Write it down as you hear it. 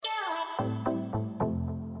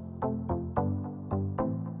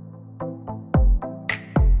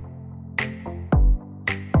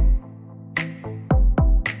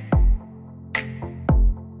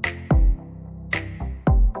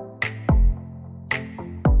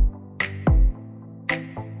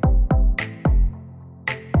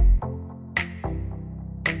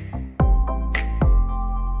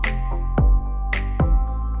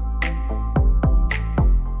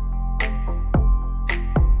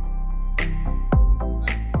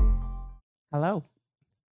Hello.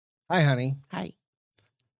 Hi, honey. Hi.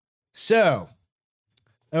 So,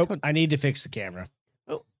 I need to fix the camera.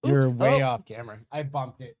 You're way off camera. I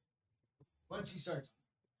bumped it. Why don't you start?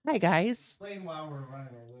 Hi, guys. Explain while we're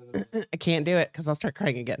running a little bit. I can't do it because I'll start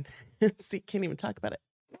crying again. See, can't even talk about it.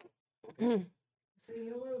 Say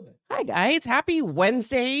a little bit. Hi, guys. Happy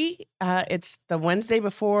Wednesday. It's the Wednesday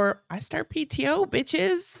before I start PTO,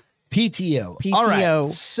 bitches. PTO. PTO. All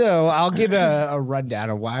right. So I'll give a rundown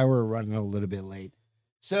of why we're running a little bit late.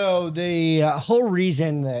 So the whole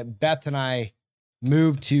reason that Beth and I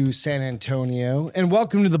moved to San Antonio, and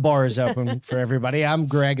welcome to The Bar is Open for everybody. I'm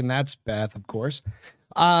Greg, and that's Beth, of course.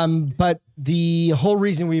 But the whole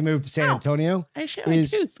reason we moved to San Antonio I shit my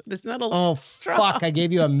tooth. It's not a straw. Fuck, I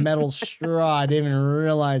gave you a metal straw. I didn't even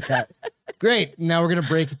realize that. Great. Now we're going to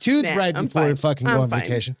break a tooth before we fucking go on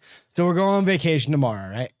vacation. So we're going on vacation tomorrow,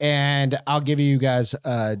 right? And I'll give you guys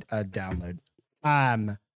a download.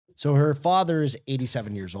 So her father is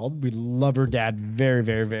 87 years old. We love her dad very,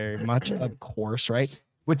 very, very much, of course, right?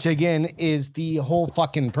 Which again is the whole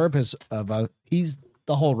fucking purpose of he's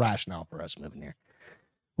the whole rationale for us moving here.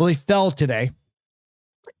 Well, he fell today,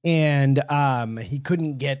 and he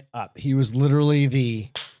couldn't get up. He was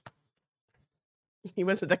literally He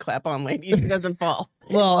wasn't the clap on lady. He doesn't fall.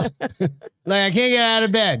 Well, like I can't get out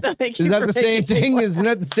of bed. Is that the same thing? Isn't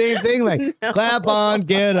that the same thing? Like no. Clap on,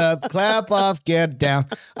 get up, clap off, get down.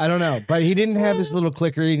 I don't know. But he didn't have his little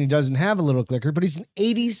clicker, and he doesn't have a little clicker, but he's an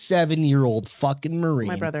 87-year-old fucking Marine.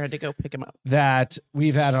 My brother had to go pick him up. That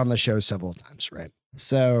we've had on the show several times, right?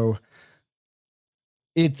 So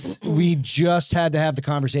we just had to have the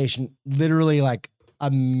conversation literally like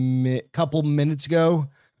a couple minutes ago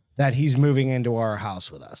that he's moving into our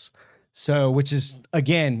house with us. So, which is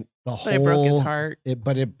again, But it broke his heart.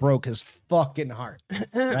 But it broke his fucking heart,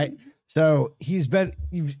 right? So he's been,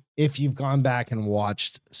 if you've gone back and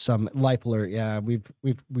watched some Life Alert, yeah,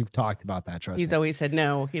 we've talked about that. Trust He's me. always said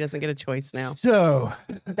no. He doesn't get a choice now. So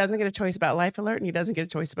he doesn't get a choice about Life Alert, and he doesn't get a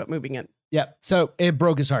choice about moving in. Yeah. So it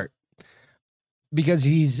broke his heart because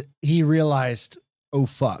he realized, oh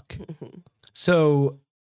fuck. So,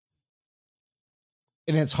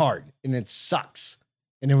 and it's hard and it sucks.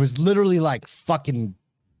 And it was literally like fucking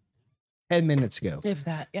 10 minutes ago. If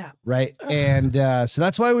that, yeah. Right. And so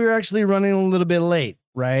that's why we were actually running a little bit late.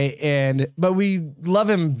 Right. But we love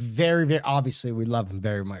him very, very, obviously we love him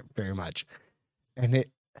very much, very much. And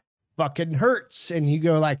it fucking hurts. And you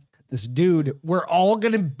go like, this dude, we're all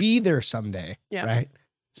going to be there someday. Yeah. Right.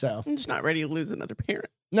 So I'm just not ready to lose another parent.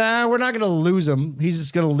 Nah, we're not going to lose him. He's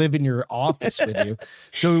just going to live in your office with you.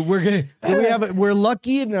 So we're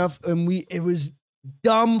lucky enough. And it was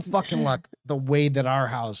dumb fucking luck the way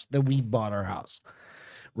that we bought our house,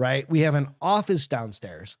 right? We have an office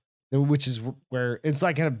downstairs, which is where it's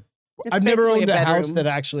like I've never owned a house that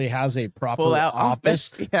actually has a proper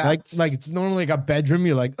office. Yeah. Like it's normally like a bedroom.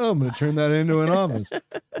 You're like, oh, I'm going to turn that into an office,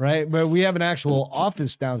 right? But we have an actual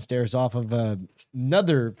office downstairs off of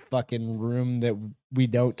another fucking room that we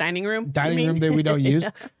don't. Dining room that we don't use.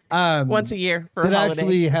 Once a year for a holiday.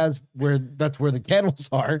 Actually has that's where the kennels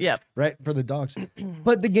are. Yep. Right. For the dogs.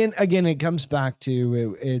 But again, it comes back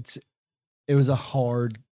to it was a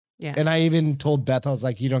hard. Yeah. And I even told Beth, I was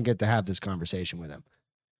like, you don't get to have this conversation with him.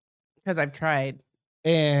 Because I've tried.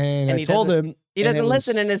 And I told him. He doesn't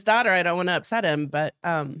listen, and his daughter, I don't want to upset him, but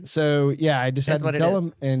so yeah, I just had to tell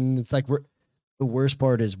him, and it's like the worst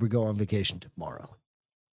part is we go on vacation tomorrow.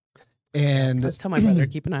 And let's tell my brother,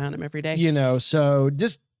 keep an eye on him every day. So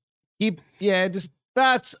just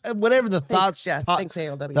that's whatever the thoughts. Yes, thanks,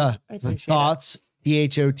 ALW. The thoughts,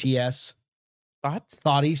 THOTS. Thoughts?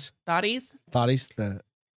 Thoughties. The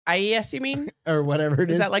IES, you mean? Or whatever it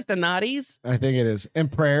is. Is that like the naughties? I think it is.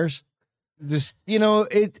 And prayers. Just,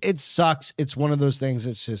 it sucks. It's one of those things.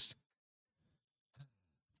 It's just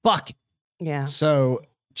fuck. Yeah. So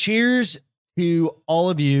cheers to all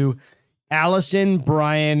of you. Allison,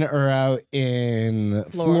 Brian are out in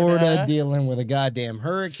Florida dealing with a goddamn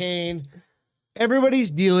hurricane. Everybody's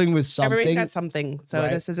dealing with something. Everybody's got something. So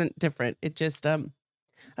This isn't different. It just, I'm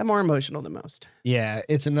more emotional than most. Yeah,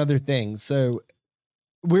 it's another thing. So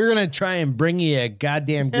we're going to try and bring you a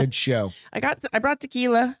goddamn good show. I brought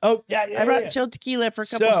tequila. Oh, yeah. I brought chilled tequila for a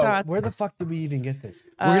couple shots. Where the fuck did we even get this?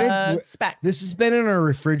 Spec. This has been in our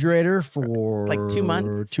refrigerator for like 2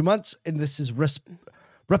 months. 2 months, and this is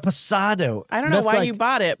Reposado. I don't know why you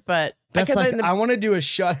bought it, but I want to do a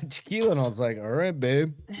shot of tequila, and I was like, all right,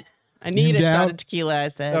 babe. I need a shot of tequila, I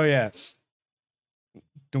said. Oh, yeah.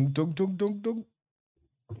 Dunk, dunk, dunk, dunk, dunk.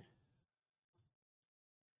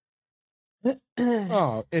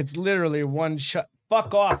 Oh, it's literally one shot.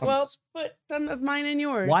 Fuck off. Well, put some of mine in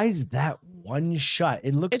yours. Why is that white? one shot.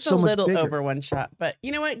 It looks it's so much a little bigger. over one shot, but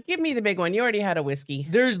you know what? Give me the big one. You already had a whiskey.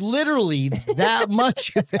 There's literally that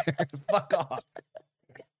much in there. Fuck off.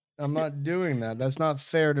 I'm not doing that. That's not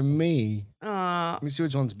fair to me. Let me see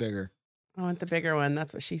which one's bigger. I want the bigger one.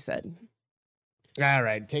 That's what she said. All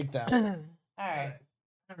right, take that one.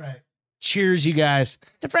 All right. Cheers, you guys.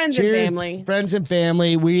 To friends and family. Friends and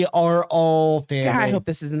family. We are all family. God, I hope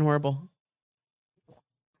this isn't horrible.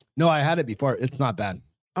 No, I had it before. It's not bad.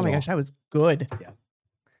 Oh my gosh, that was good. Yeah.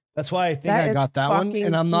 That's why I think I got that one.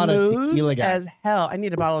 And I'm not a tequila guy. As hell. I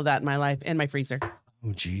need a bottle of that in my life, in my freezer.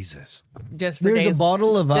 Oh, Jesus. Just for There's days. a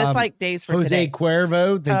bottle of just like days for Jose today.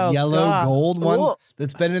 Cuervo, the yellow gold one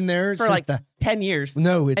that's been in there for like 10 years.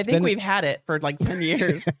 No, I think we've had it for like 10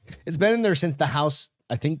 years. It's been in there since the house,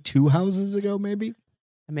 I think 2 houses ago, maybe.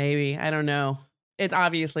 Maybe. I don't know. It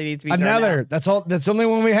obviously needs to be another. That's all. That's the only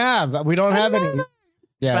one we have. We don't have any.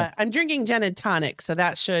 Yeah. But I'm drinking gin and tonic, so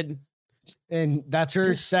that should. And that's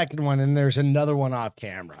her second one, and there's another one off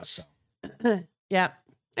camera. So. Yeah.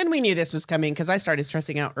 And we knew this was coming because I started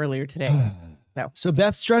stressing out earlier today. So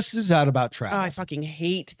Beth stresses out about travel. Oh, I fucking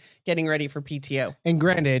hate getting ready for PTO. And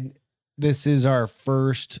granted, this is our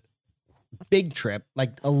first big trip,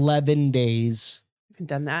 like 11 days. We haven't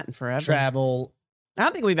done that in forever. Travel. I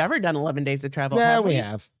don't think we've ever done 11 days of travel. Yeah, have we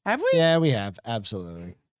have. Have we? Yeah, we have.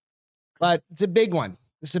 Absolutely. But it's a big one.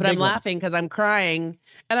 But I'm laughing because I'm crying.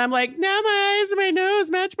 And I'm like, now my eyes and my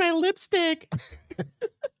nose match my lipstick.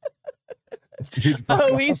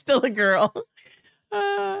 Oh, he's still a girl.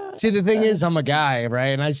 See, the thing is, I'm a guy, right?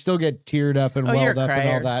 And I still get teared up and welled up and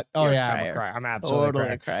all that. Oh, You're yeah, I'm a crier. I'm absolutely totally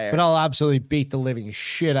a a crier. But I'll absolutely beat the living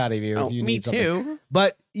shit out of you if you me need something. too.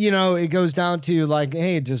 But, you know, it goes down to like,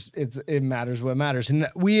 hey, it matters what matters. And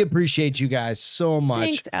we appreciate you guys so much.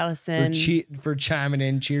 Thanks, Allison. For chiming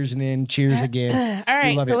in, cheersing in. Cheers again. All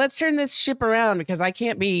right, so let's turn this ship around because I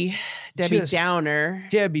can't be Debbie Downer.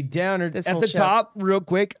 Debbie Downer. At the top, real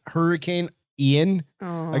quick, Hurricane Ian.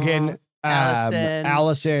 Aww. Again,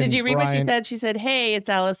 Allison. Did you read Brian. what she said? She said, hey, it's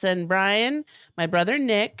Allison, Brian, my brother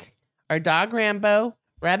Nick, our dog Rambo,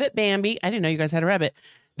 rabbit Bambi. I didn't know you guys had a rabbit.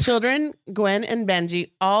 Children, Gwen and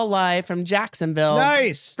Benji, all live from Jacksonville.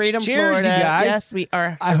 Nice. Freedom, Cheers, Florida. you guys. Yes, we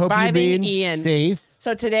are. I hope you're being Ian. safe.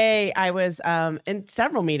 So today I was in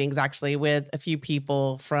several meetings actually with a few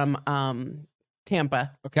people from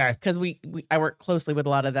Tampa. Okay. Because I work closely with a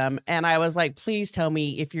lot of them. And I was like, please tell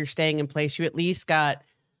me if you're staying in place, you at least got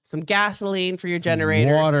some gasoline for your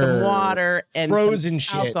generator, some water, and frozen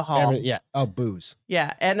some shit, alcohol. Booze.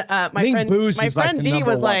 Yeah, and my friend D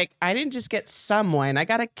was one. like, I didn't just get some wine, I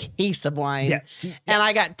got a case of wine, Yeah. and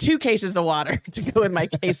I got 2 cases of water to go with my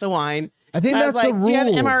case of wine. I think and that's I was like, the rule. Do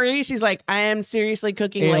you have MRE? She's like, I am seriously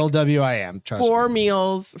cooking ALWIM. Trust 4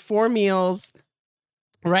 me. meals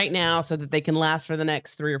right now so that they can last for the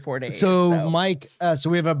next 3 or 4 days. So Mike, so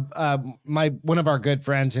we have one of our good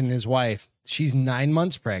friends and his wife. She's 9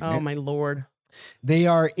 months pregnant. Oh my Lord. They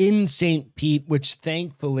are in St. Pete, which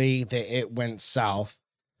thankfully it went south,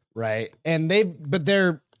 right? And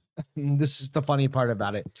this is the funny part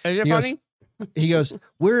about it. Is it funny? He goes,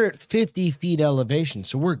 we're at 50 feet elevation,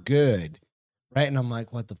 so we're good, right? And I'm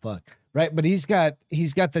like, what the fuck, right? But he's got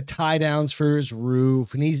the tie downs for his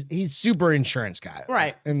roof, and he's super insurance guy,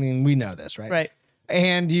 right? I mean, we know this, right? Right.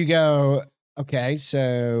 And you go, okay,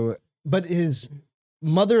 so, but his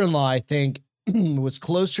mother-in-law, I think, was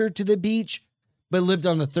closer to the beach, but lived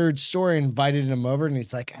on the 3rd story and invited him over. And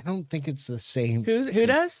he's like, I don't think it's the same. Who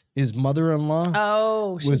does? His mother-in-law.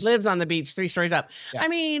 Oh, she lives on the beach 3 stories up. Yeah. I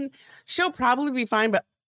mean, she'll probably be fine, but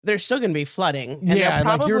there's still going to be flooding. And yeah,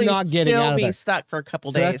 probably you're not getting still out of be there. stuck for a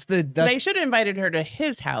couple days. They should have invited her to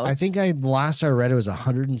his house. I think last I read it was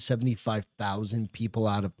 175,000 people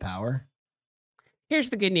out of power. Here's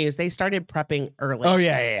the good news. They started prepping early. Oh,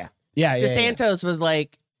 yeah. DeSantos was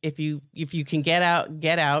like, if you can get out,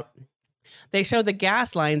 get out. They showed the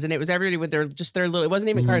gas lines, and it was everybody with their little. It wasn't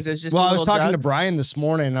even cars. It was just. Well, I was talking jugs. to Brian this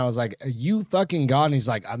morning, and I was like, "Are you fucking gone?" He's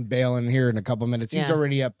like, "I'm bailing here in a couple minutes." He's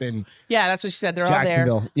already up in. Yeah, that's what she said. They're all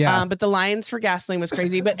there. Yeah, but the lines for gasoline was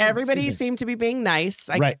crazy. But everybody seemed to be being nice.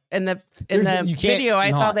 Right. In the video,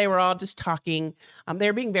 I thought they were all just talking. They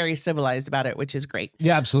were being very civilized about it, which is great.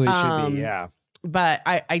 Yeah, absolutely should be. Yeah. But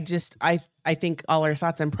I think all our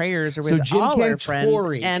thoughts and prayers are with Jim all our friends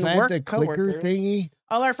and Can I have the coworkers. clicker thingy?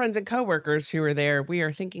 All our friends and coworkers who are there, we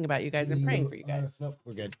are thinking about you guys and praying for you guys. Nope,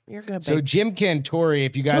 we're good. You're good, babe. So Jim Cantori,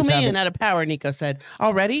 if you guys 2 million out of power, Nico said.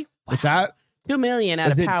 Already? What's that? 2 million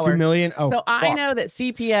out of power. 2 million? Oh, so I know that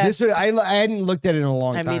CPS. I hadn't looked at it in a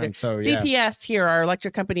long time. Either. So CPS here, our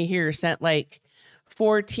electric company here, sent like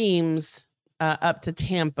 4 teams up to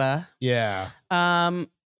Tampa. Yeah.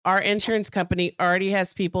 our insurance company already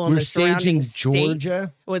has people in the surrounding Georgia.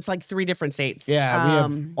 States. Well, it's like 3 different states. Yeah, we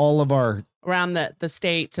have all of our around the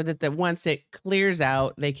state, so that once it clears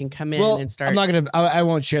out, they can come in and start. I'm not gonna. I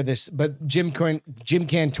won't share this, but Jim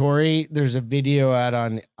Cantori. There's a video out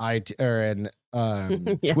on Yeah,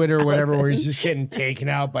 Twitter, or whatever, where he's just getting taken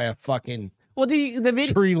out by a fucking the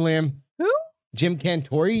video tree limb. Who? Jim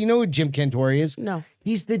Cantori. You know who Jim Cantori is? No.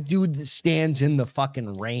 He's the dude that stands in the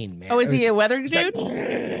fucking rain, man. Oh, is he a weather dude?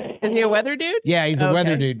 Is he a weather dude? Yeah, he's a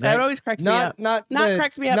weather dude. Right? That always cracks me up. Not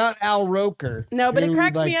cracks me up. Not Al Roker. No, but it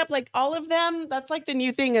cracks me up. Like all of them. That's like the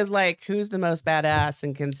new thing is like who's the most badass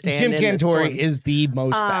and can stand. Jim Cantori is the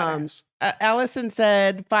most badass. Allison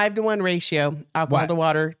said 5-to-1 ratio alcohol to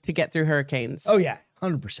water to get through hurricanes. Oh yeah,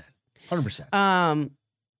 100%.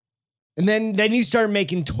 And then you start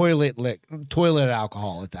making toilet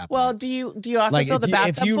alcohol at that point. Well, do you also fill the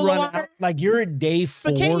bathtub full of water? Like you're at day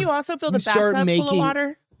 4. But can you also fill the bathtub full of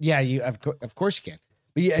water? Yeah, of course you can.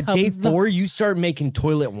 But at day 4, you start making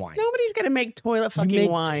toilet wine. Nobody's gonna make toilet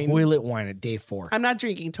fucking wine. Toilet wine at day 4. I'm not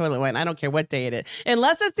drinking toilet wine. I don't care what day it is,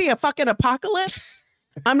 unless it's the fucking apocalypse.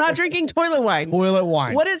 I'm not drinking toilet wine. Toilet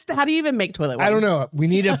wine. How do you even make toilet wine? I don't know. We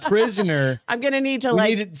need a prisoner. I'm gonna need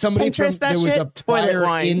to somebody Pinterest that there shit. Was a toilet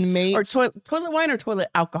wine inmate. or toilet wine or toilet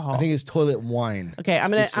alcohol. I think it's toilet wine. Okay, I'm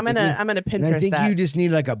gonna Pinterest and I think that. you just need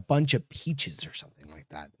like a bunch of peaches or something like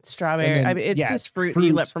that. Strawberry. It's just fruit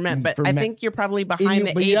you let ferment. But I think you're probably behind the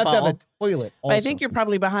 8 ball. You have to have a toilet. Also. But I think you're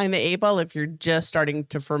probably behind the 8 ball if you're just starting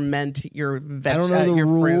to ferment your I don't know the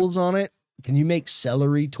rules on it. Can you make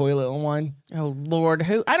celery toilet wine? Oh Lord,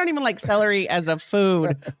 I don't even like celery as a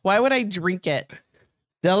food. Why would I drink it?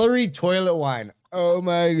 Celery toilet wine. Oh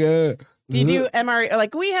my god. Do you do MRE?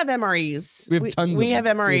 Like we have MREs. We have tons. We have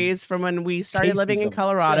MREs from when we started living in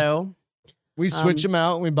Colorado. Yeah. We switch them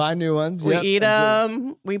out. And we buy new ones. We eat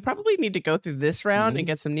them. We probably need to go through this round and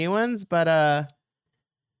get some new ones. But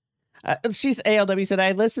she's ALW said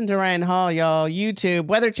I listened to Ryan Hall, y'all. YouTube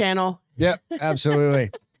Weather Channel. Yep, absolutely.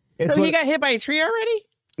 So he got hit by a tree already?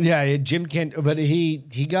 Yeah, Jim can't. But he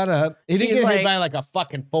got up. He didn't get hit by like a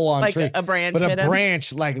fucking full on tree, a branch. But a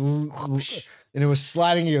branch like, and it was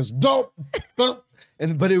sliding. He goes dope, dope.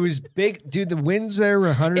 But it was big, dude. The winds there were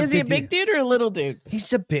 150. Is he a big dude or a little dude?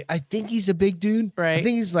 He's a big. I think he's a big dude. Right. I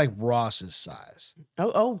think he's like Ross's size.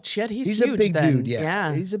 Oh shit. He's huge, a big then. dude.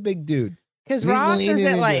 Yeah, he's a big dude. Because Ross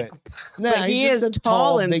isn't like, but he is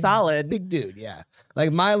tall and solid. Big dude, yeah.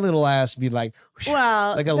 Like my little ass would be like,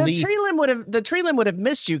 well, like a leaf. The tree limb would have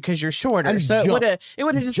missed you because you're shorter. So it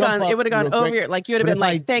would have just gone over your, like you would have been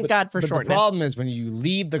like, thank God for shortness. The problem is when you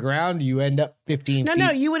leave the ground, you end up 15 feet. No,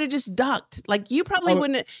 you would have just ducked. Like you probably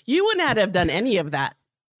wouldn't have done any of that.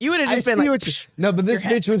 You would have just been like, no, but this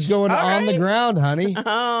bitch was going on the ground, honey.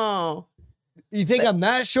 Oh. You think I'm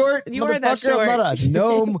that short? You are that short. I'm not a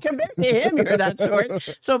gnome. Compared to him, you're that short.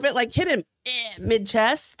 So if it like hit him mid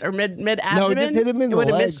chest or mid abdomen, no, just hit him in it would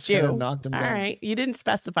have missed you. Knocked him down. All right, you didn't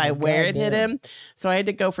specify where it hit him, so I had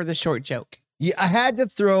to go for the short joke. Yeah, I had to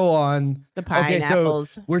throw on the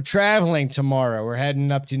pineapples. So we're traveling tomorrow. We're heading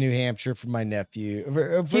up to New Hampshire for my nephew.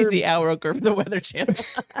 He's the Al Roker for the Weather Channel.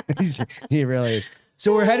 He really is.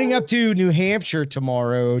 So we're heading up to New Hampshire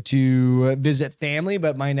tomorrow to visit family,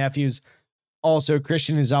 but my nephew's also,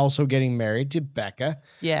 Christian is also getting married to Becca.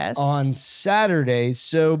 Yes. On Saturday.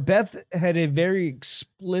 So Beth had a very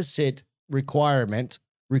explicit requirement,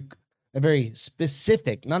 a very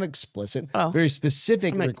specific, not explicit, very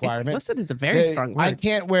specific requirement. Explicit is a very strong word. I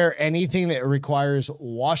can't wear anything that requires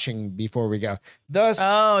washing before we go. Thus,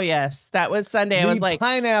 oh yes, that was Sunday. I was like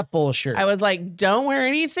pineapple shirt. I was like, don't wear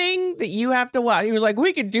anything that you have to wash. He was like,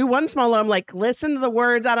 we could do one small load. I'm like, listen to the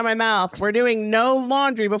words out of my mouth. We're doing no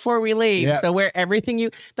laundry before we leave. Yep. So wear everything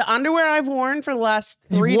the underwear I've worn for the last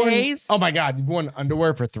 3 days. Oh my God, you've worn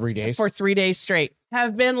underwear for 3 days? For 3 days straight.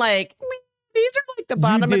 Have been like, these are like the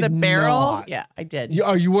bottom of the barrel. Not. Yeah, I did.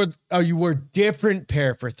 You wore different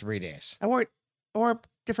pair for 3 days. I wore a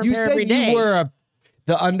different pair every day. You wore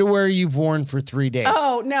the underwear you've worn for 3 days.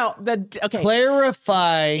 Oh no, okay.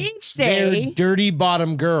 Clarify. Each day, dirty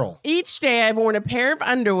bottom girl. Each day, I've worn a pair of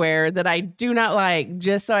underwear that I do not like,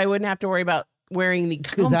 just so I wouldn't have to worry about wearing the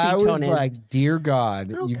comfy I was toners. like, dear God,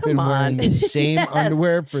 you've been wearing the same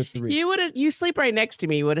underwear for 3 days. You sleep right next to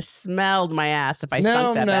me. You would have smelled my ass if I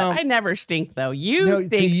stunk that bad. I never stink though. You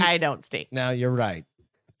stink. I don't stink. No, you're right.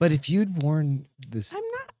 But if you'd worn this, I'm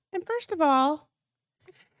not. And first of all,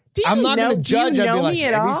 I'm not going to judge. Do you know I'd be me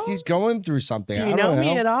at all? He's going through something. Do you know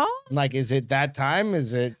me at all? Like, is it that time?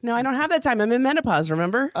 Is it? No, I don't have that time. I'm in menopause.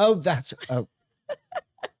 Remember? Oh, This has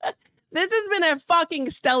been a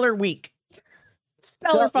fucking stellar week.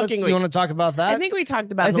 stellar fucking week. You want to talk about that? I think we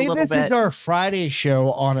talked about it a little bit. I think this is our Friday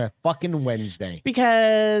show on a fucking Wednesday.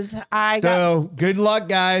 Because good luck,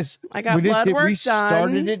 guys. I got blood work done. We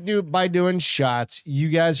started it by doing shots. You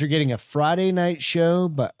guys are getting a Friday night show,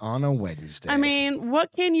 but on a Wednesday. I mean,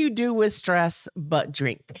 what can you do with stress but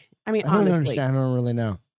drink? I mean, honestly. I don't really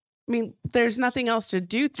know. I mean, there's nothing else to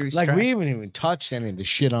do through stress. Like, we haven't even touched any of the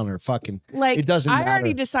shit on her fucking... Like, it doesn't matter. I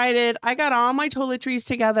already decided. I got all my toiletries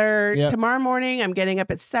together. Yep. Tomorrow morning, I'm getting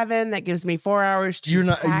up at 7. That gives me 4 hours to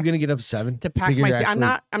pack. Are you going to get up at 7? To pack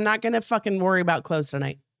my... I'm not going to fucking worry about clothes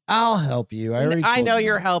tonight. I'll help you. I know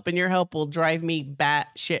your help, and your help will drive me bat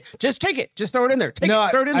shit. Just take it. Just throw it in there. Throw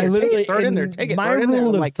it in there. Throw it in there. Take it. My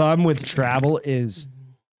rule of thumb with travel is,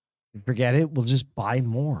 forget it. We'll just buy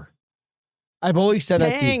more. I've always said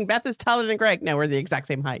that. Dang, Beth is taller than Greg. No, we're the exact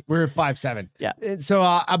same height. We're 5'7". Yeah. So,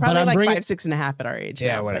 but I'm like 5'6.5" at our age.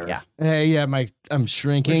 Yeah, whatever. Yeah. I'm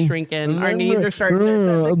shrinking. We're shrinking. Our knees are starting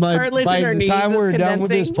to. By the time we're done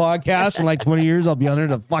with this podcast in like 20 years, I'll be under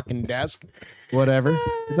the fucking desk. Whatever.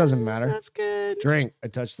 It doesn't matter. That's good. Drink. I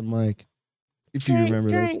touched the mic. If you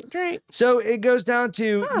remember this. Drink. So it goes down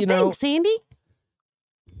to, thanks, Sandy.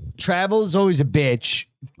 Travel is always a bitch,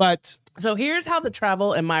 but. So here's how the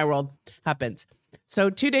travel in my world happens. So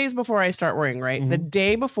 2 days before I start worrying, right? Mm-hmm. The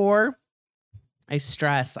day before, I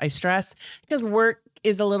stress because work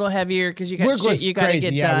is a little heavier because you got shit you got to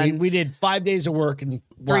get done. We did 5 days of work in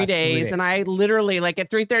 3 days. And I literally, like at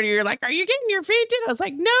 3:30, you're like, "Are you getting your feet did?" I was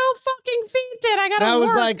like, "No fucking feet did. I got to work." I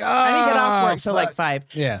was like, I didn't get off work till like 5.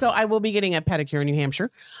 Yeah. So I will be getting a pedicure in New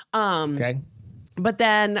Hampshire. Okay. But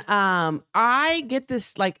then I get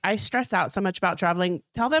this, like, I stress out so much about traveling.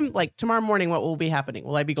 Tell them, like, tomorrow morning what will be happening.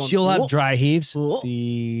 Will I be going? She'll have dry heaves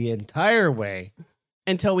the entire way.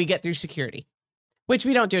 Until we get through security, which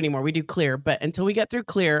we don't do anymore. We do clear. But until we get through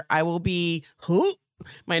clear, I will be,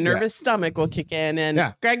 my nervous stomach will kick in.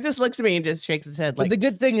 And Greg just looks at me and just shakes his head. Like, but the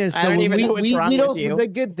good thing is, I don't even know what's wrong with you. The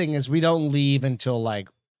good thing is we don't leave until, like,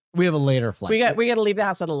 we have a later flight. We got to leave the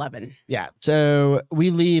house at 11. Yeah. So we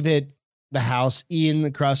leave at the house. Ian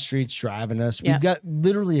across the street's driving us. We've got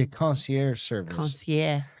literally a concierge service.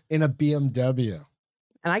 In a BMW.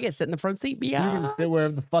 And I get to sit in the front seat. Yeah. You can sit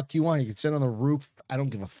wherever the fuck you want. You can sit on the roof. I don't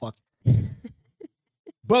give a fuck.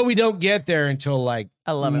 But we don't get there until like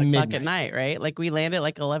 11 o'clock at night, right? Like we land at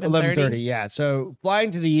like 11:30. Yeah. So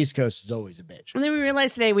flying to the East Coast is always a bitch. And then we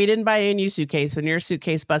realized today we didn't buy a new suitcase when your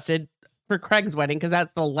suitcase busted for Craig's wedding because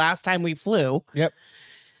that's the last time we flew. Yep.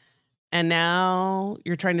 And now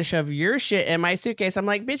you're trying to shove your shit in my suitcase. I'm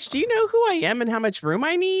like, bitch, do you know who I am and how much room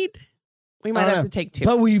I need? We might have to take 2.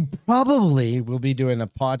 But we probably will be doing a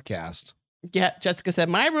podcast. Yeah, Jessica said,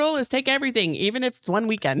 my rule is take everything, even if it's one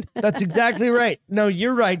weekend. That's exactly right. No,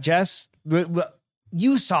 you're right, Jess.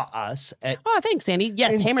 You saw us at... Oh, thanks, Sandy.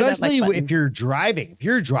 Yes, hammer that like button. If you're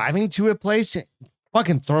driving to a place,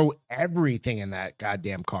 fucking throw everything in that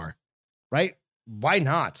goddamn car, right? Why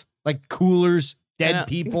not? Like coolers, dead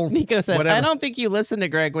people. Nico said, whatever. I don't think you listen to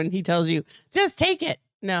Greg when he tells you, just take it.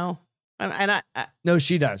 No. No,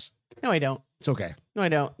 she does. No, I don't. It's okay. No, I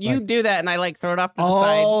don't. You do that and I like throw it off to the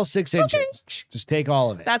side. All 6 inches. Okay. Just take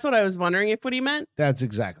all of it. That's what I was wondering if what he meant. That's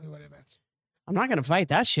exactly what it meant. I'm not going to fight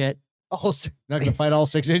that shit. Not going to fight all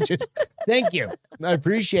 6 inches. Thank you. I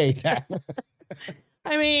appreciate that.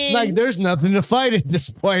 I mean, like there's nothing to fight at this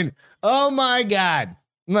point. Oh my God.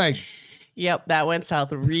 Like, yep, that went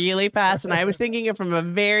south really fast. And I was thinking it from a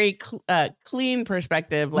very clean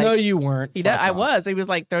perspective. Like, no, you weren't. I was. He was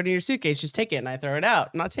like, throw it in your suitcase. Just take it. And I throw it out.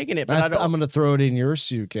 I'm not taking it. But I'm going to throw it in your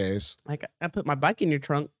suitcase. Like, I put my bike in your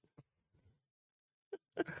trunk.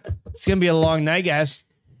 It's going to be a long night, guys.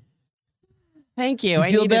 Thank you.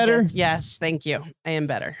 You feel better? Yes, thank you. I am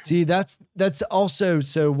better. See, that's also,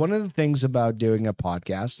 so one of the things about doing a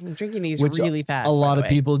podcast, I'm drinking these really fast. A lot of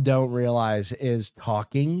people don't realize is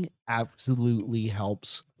talking absolutely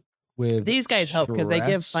helps with these guys help because they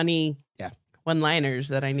give funny one-liners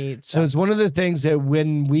that I need. So it's one of the things that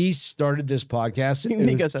when we started this podcast,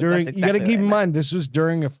 you got to keep in mind, this was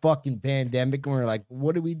during a fucking pandemic and we're like,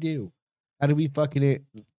 what do we do? How do we fucking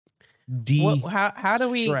how do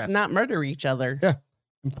we not murder each other? Yeah.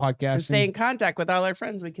 And podcasting. And stay in contact with all our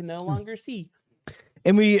friends we can no longer see.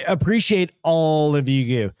 And we appreciate all of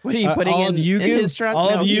you. What are you putting in his trunk? All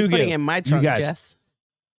of you he's putting in my trunk, Jess.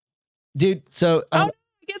 Dude, so... I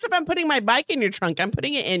guess if I'm putting my bike in your trunk, I'm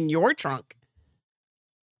putting it in your trunk.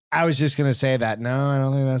 I was just going to say that. No, I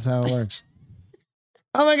don't think that's how it works.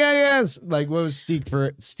 Oh my God, yes. Like, what was Steve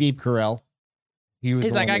Carell?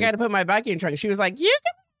 He's like, I got to put my bike in your trunk. She was like,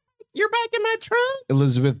 you're back in my trunk.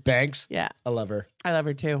 Elizabeth Banks. Yeah. I love her. I love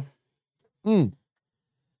her too.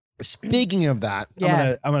 Speaking of that,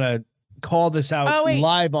 I'm gonna call this out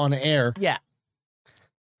live on air. Yeah.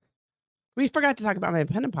 We forgot to talk about my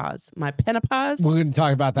penopause. We're going to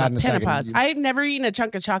talk about that in a second. I've never eaten a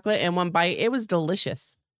chunk of chocolate in one bite. It was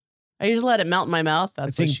delicious. I usually let it melt in my mouth.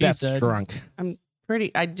 That's I think Beth's drunk.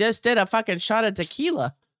 I just did a fucking shot of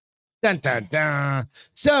tequila. Dun, dun, dun.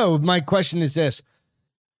 So my question is this.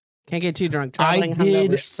 Can't get too drunk. Traveling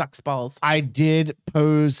hungover sucks balls. I did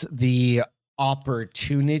pose the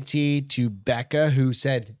opportunity to Becca, who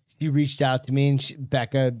said she reached out to me, and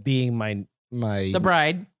Becca being the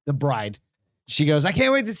bride. She goes, I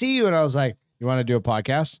can't wait to see you. And I was like, you want to do a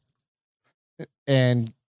podcast?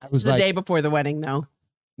 And I was the day before the wedding, though.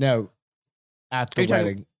 No, at the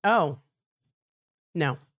wedding.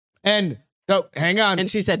 No. And so hang on. And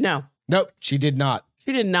she said no. Nope, she did not.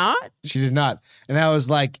 She did not? She did not. And I was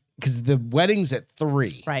like, because the wedding's at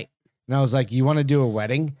 3. Right. And I was like, you want to do a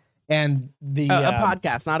wedding? And a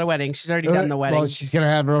podcast, not a wedding. She's already done the wedding. Well, she's going to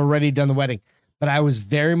have already done the wedding. But I was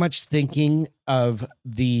very much thinking of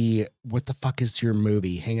what the fuck is your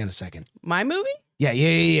movie? Hang on a second. My movie? Yeah.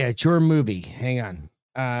 It's your movie. Hang on.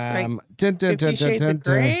 50 Shades of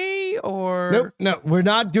Grey or? No, we're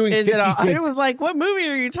not doing 50 Shades. I was like, what movie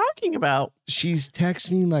are you talking about? She's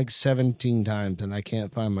texted me like 17 times and I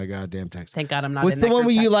can't find my goddamn text. Thank God I'm not What's in the one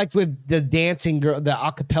where you liked with the dancing girl, the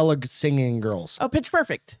acapella singing girls? Oh, Pitch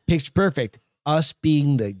Perfect. Pitch Perfect. Us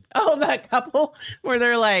being that couple where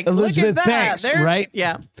they're like, Elizabeth look at that. Banks, right?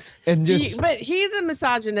 Yeah. And but he's a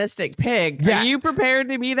misogynistic pig. Yeah. Are you prepared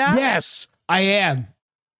to be that? Yes, I am.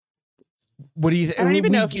 What do you think? I don't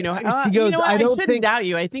even know if you know. She goes, I shouldn't doubt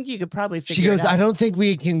you. I think you could probably figure She goes, it out. I don't think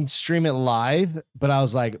we can stream it live, but I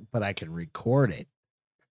was like, but I can record it.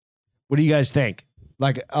 What do you guys think?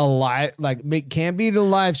 Like a live, can't be the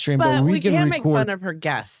live stream, but we can can't record. make fun of her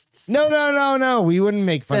guests. No. We wouldn't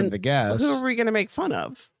make fun of the guests. Who are we going to make fun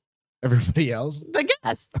of? Everybody else. The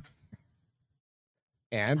guests.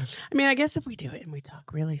 And I mean, I guess if we do it and we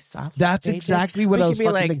talk really soft, that's exactly what I was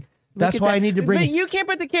fucking thinking. That's why I need to bring. But you can't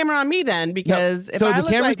put the camera on me then, because so the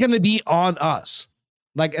camera's going to be on us.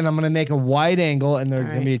 And I'm going to make a wide angle, and there's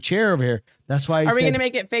going to be a chair over here. That's why. Are we going to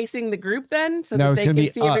make it facing the group then, so that they can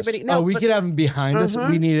see us. everybody? No, we could have them behind us.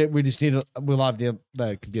 We need it. We just need. We'll have the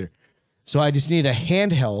computer. So I just need a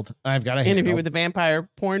handheld. I've got a interview with the vampire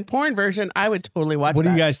porn version. I would totally watch. What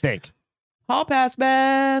do you guys think? Hall pass,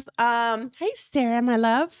 Beth. Hey, Sarah, my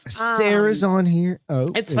love. Sarah's on here. Oh,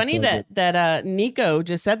 it's funny that Nico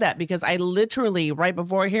just said that, because I literally right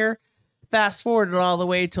before here fast forwarded all the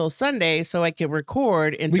way till Sunday so I could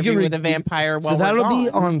record interview with a vampire. While that'll be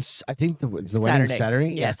on. I think the wedding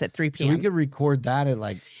Saturday. Yes, at 3 p.m. So we could record that at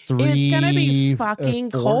like 3. It's gonna be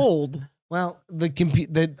fucking cold. Well,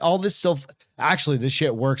 all this stuff. Actually, this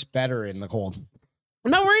shit works better in the cold. I'm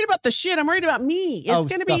not worried about the shit. I'm worried about me. It's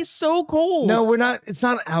going to be so cold. No, we're not. It's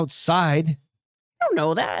not outside. I don't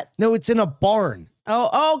know that. No, it's in a barn.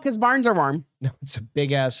 Oh, because barns are warm. No, it's a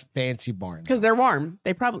big ass fancy barn. Because they're warm.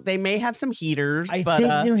 They may have some heaters. I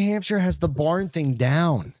think New Hampshire has the barn thing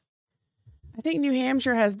down. I think New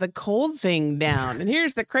Hampshire has the cold thing down. And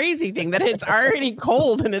here's the crazy thing, that it's already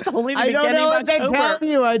cold and it's only the beginning of October. I don't know what to tell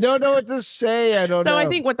you. I don't know what to say. I don't know. So I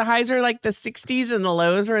think the highs are like the 60s and the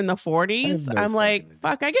lows are in the 40s. I'm like,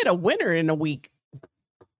 fuck, I get a winter in a week.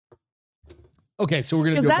 Okay, so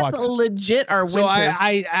we're going to do a podcast. That's legit our winter. So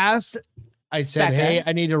I asked, I said, Becca, hey,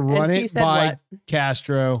 I need to run it by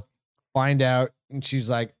Castro, find out. And she's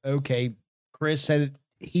like, okay. Chris said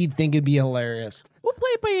he'd think it'd be hilarious. We'll play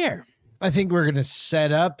it by ear. I think we're gonna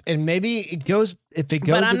set up, and maybe it goes. If it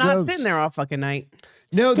goes, but I'm not sitting there all fucking night.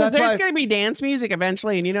 No, that's there's gonna be dance music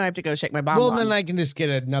eventually, and I have to go shake my bomb. Well, then I can just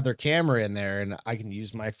get another camera in there, and I can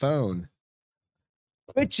use my phone.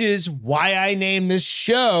 Which is why I named this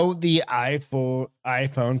show the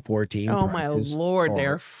iPhone 14. Oh my Lord,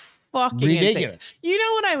 they're fucking ridiculous. Insane. You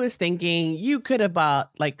know what I was thinking? You could have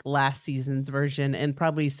bought like last season's version and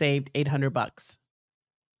probably saved $800.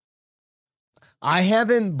 I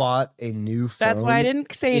haven't bought a new phone. That's why I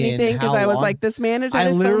didn't say anything, because I was like, this man is. I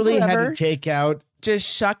literally had to take out.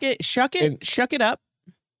 Just shuck it up.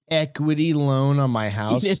 Equity loan on my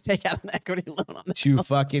house. You did take out an equity loan on the to house.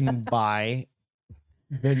 fucking buy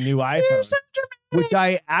the new iPhone, so which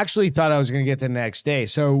I actually thought I was going to get the next day.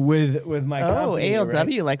 So with my company,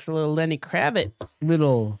 ALW likes a little Lenny Kravitz.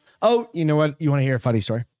 Oh, you know what? You want to hear a funny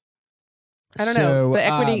story? I don't know. The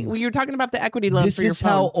equity. You were talking about the equity loan for your phone. This is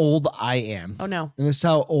how old I am. Oh, no. And this is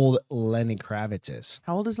how old Lenny Kravitz is.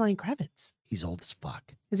 How old is Lenny Kravitz? He's old as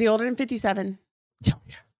fuck. Is he older than 57? Yeah.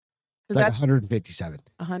 It's like 157.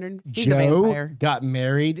 100. Joe got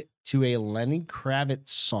married to a Lenny Kravitz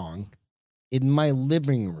song in my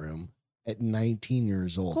living room at 19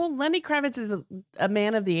 years old. Well, Lenny Kravitz is a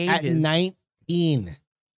man of the ages. At 19.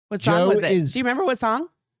 What song was it? Do you remember what song?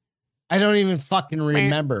 I don't even fucking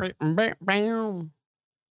remember. Come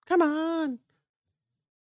on.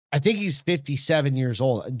 I think he's 57 years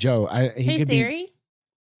old. Joe, he could Siri? be.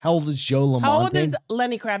 How old is Joe Lamont? How old is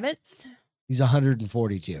Lenny Kravitz? He's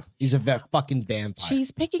 142. He's a fucking vampire.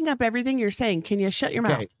 She's picking up everything you're saying. Can you shut your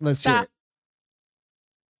mouth? Let's hear it.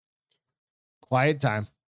 Quiet time.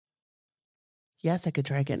 Yes, I could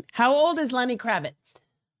try again. How old is Lenny Kravitz?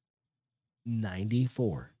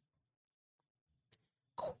 94.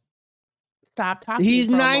 Stop talking. He's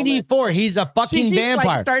 94. He's a fucking vampire.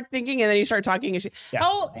 Like, start thinking and then you start talking. And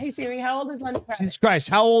hey Siri, how old is Lenny Kravitz? Jesus Christ,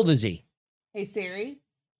 how old is he? Hey Siri,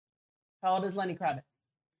 how old is Lenny Kravitz?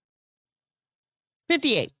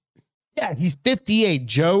 58. Yeah, he's 58.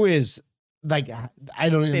 Joe is like, I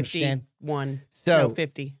don't even understand. 51. So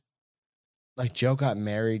 50. Like Joe got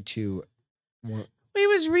married to. He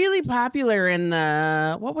was really popular in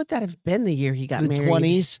what would that have been the year he got married?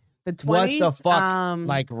 20s. The 20s. What the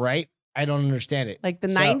fuck? Right? I don't understand it. Like the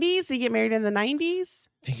 90s? He get married in the 90s?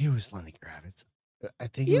 I think it was Lenny Kravitz. I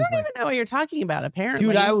think you don't even know what you're talking about, apparently.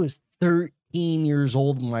 Dude, I was 13 years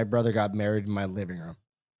old when my brother got married in my living room.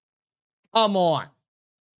 Come on.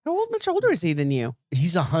 Much older is he than you?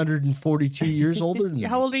 He's 142 years older than me.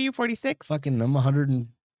 How old are you? 46? Fucking, I'm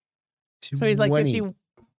 102. So he's like 50?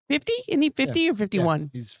 Isn't he 50 or 51? Yeah,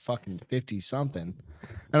 he's fucking 50 something.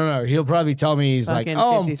 I don't know. He'll probably tell me he's fucking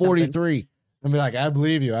like, I'm 43. I'll be like, I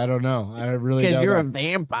believe you. I don't know. I really don't know. Because you're a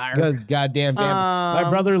vampire. Goddamn vampire. My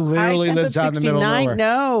brother literally lives out in the middle of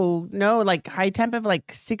nowhere. No, like high temp of like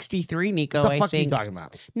 63, Nico, what the fuck are you talking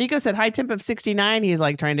about? Nico said high temp of 69. He's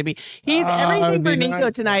like trying to be. Everything for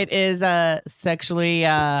Nico tonight is sexually.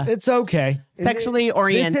 It's okay. Sexually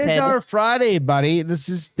oriented. This is our Friday, buddy. This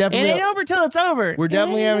is definitely. It ain't over till it's over. We're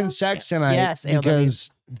definitely having sex tonight. Yes,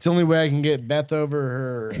 because it's the only way I can get Beth over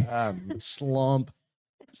her slump.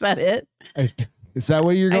 Is that it? Is that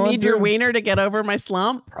what you're going through? I need your wiener to get over my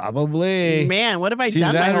slump? Probably. Man, what have I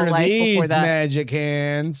done my whole life before that? Magic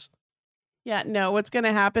hands. Yeah, no, what's going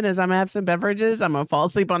to happen is I'm going to have some beverages. I'm going to fall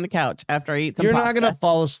asleep on the couch after I eat some You're pasta. not going to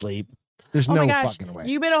fall asleep. There's no fucking way.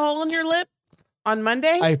 You bit a hole in your lip on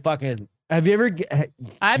Monday? Have you ever?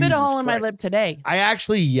 I bit a hole in my lip today. I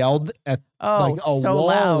actually yelled at a wall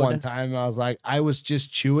loud one time. I was like, I was just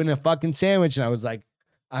chewing a fucking sandwich and I was like,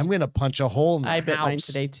 I'm going to punch a hole in the house. I bit mine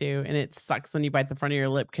today too. And it sucks when you bite the front of your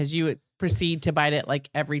lip because you proceed to bite it like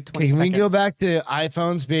every 20 seconds. Can we go back to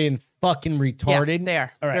iPhones being fucking retarded? Yeah, they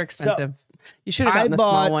are. All right. They're expensive. You should have gotten the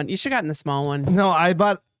small one. You should have gotten the small one. No, I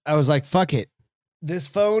was like, fuck it. This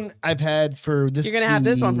phone I've had for this. You're going to have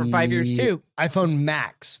this one for 5 years too. iPhone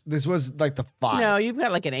Max. This was like the 5. No, you've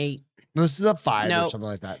got like an 8. No, this is a 5 or something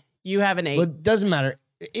like that. You have an 8. But it doesn't matter.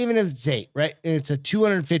 Even if it's 8, right? And it's a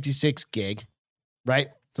 256 gig, right?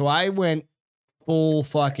 So I went full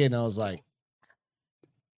fucking, I was like,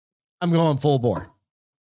 I'm going full bore.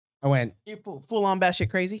 I went. You full on batshit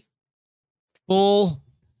crazy? Full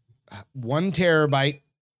 1 terabyte.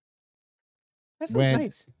 That sounds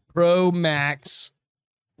nice. Pro Max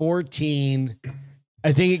 14.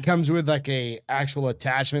 I think it comes with like a actual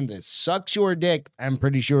attachment that sucks your dick. I'm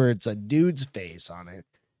pretty sure it's a dude's face on it,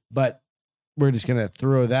 but we're just going to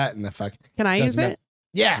throw that in the fuck. Can I use it?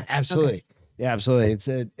 Yeah, absolutely. Okay. Yeah, absolutely.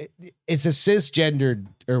 It's a cisgendered,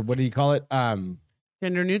 or what do you call it?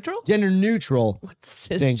 Gender neutral? Gender neutral. What's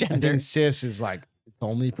cisgender? I think cis is like it's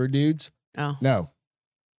only for dudes. Oh. No.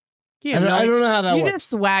 Yeah, I don't know how that works. You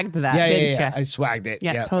just swagged that, didn't you? I swagged it.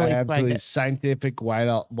 Yeah, totally absolutely swagged it. Scientific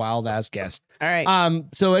wild ass guess. All right.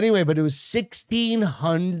 So anyway, but it was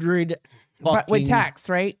 $1,600 with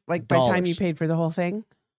tax, right? Like by the time you paid for the whole thing.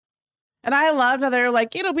 And I loved how they're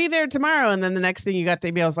like, it'll be there tomorrow. And then the next thing you got the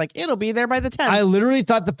email was like, it'll be there by the 10th. I literally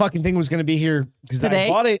thought the fucking thing was going to be here because I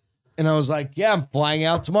bought it. And I was like, yeah, I'm flying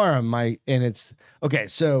out tomorrow. And it's okay.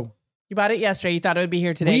 So you bought it yesterday. You thought it would be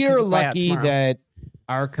here today. We are lucky that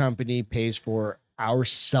our company pays for our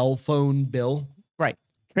cell phone bill. Right.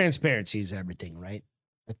 Transparency is everything, right?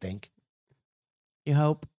 I think. You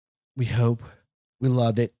hope. We hope. We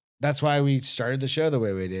love it. That's why we started the show the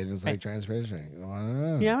way we did. It was like transparency.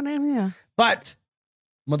 Yeah. But,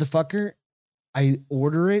 motherfucker, I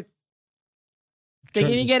order it.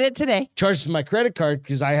 Thinking you get it today. Charges my credit card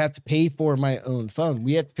because I have to pay for my own phone.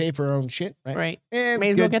 We have to pay for our own shit, right? Right. And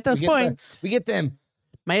may as well get those points. We get them.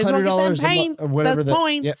 May as well get them paint, or whatever those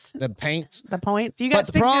points. The paints. The points. You got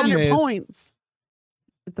 600 points.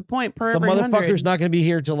 It's a point per every 100. The motherfucker's not going to be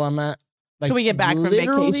here till I'm at. Till we get back from vacation.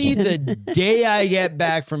 Literally the day I get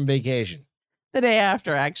back from vacation. The day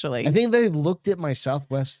after, actually. I think they looked at my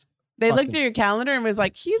Southwest They looked at your calendar and was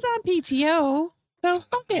like, he's on PTO. So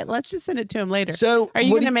fuck it. Let's just send it to him later. So are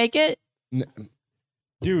you going to make it?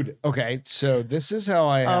 Dude, okay. So this is how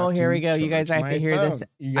I have here we go. You guys have to hear this.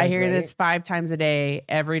 I hear ready? this 5 times a day,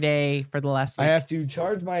 every day for the last week. I have to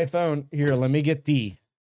charge my phone. Here, let me get the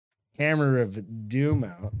hammer of doom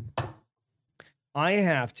out. I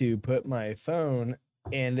have to put my phone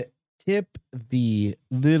and tip the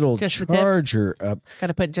little charger up. Got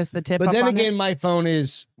to put just the tip up. But then on again, my phone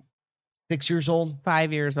is 6 years old.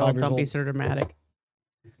 5 years old. Don't be so dramatic.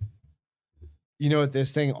 You know what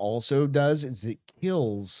this thing also does is it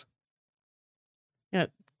kills. Yeah,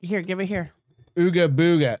 here, give it here. Ooga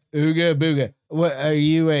booga, ooga booga. What are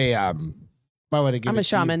you why would I give I'm a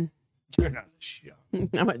shaman. You're not a shaman.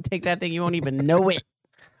 I'm gonna take that thing. You won't even know it.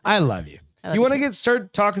 I love you. You want to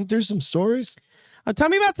start talking through some stories? Oh, tell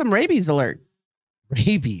me about some rabies alert.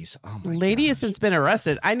 Rabies. Oh my lady has since been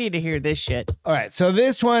arrested. I need to hear this shit. All right, so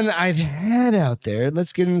this one I've had out there.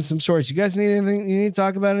 Let's get into some stories. You guys need anything? You need to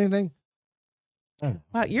talk about anything?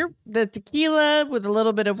 Wow, you're the tequila with a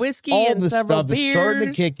little bit of whiskey all and the several stuff beers. is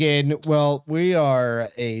starting to kick in. Well, we are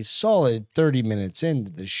a solid 30 minutes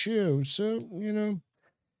into the show, so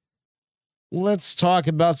let's talk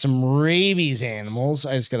about some rabies animals.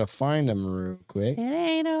 I just gotta find them real quick. It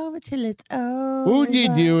ain't over till it's over. Who'd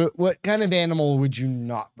you do? What kind of animal would you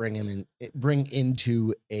not bring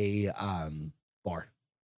into a bar?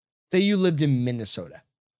 Say you lived in Minnesota.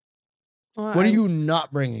 Well, what are you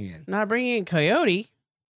not bringing in? Not bringing in coyote.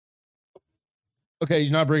 Okay,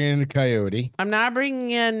 you're not bringing in a coyote. I'm not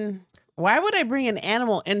bringing in. Why would I bring an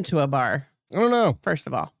animal into a bar? I don't know. First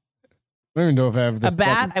of all, I don't even know if I have this. A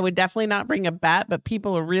bat. I would definitely not bring a bat, but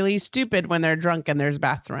people are really stupid when they're drunk and there's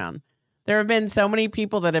bats around. There have been so many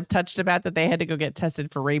people that have touched a bat that they had to go get tested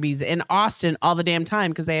for rabies in Austin all the damn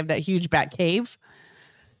time because they have that huge bat cave.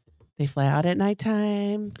 They fly out at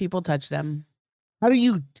nighttime. People touch them. How do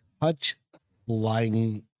you touch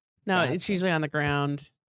flying? No, it's usually on the ground.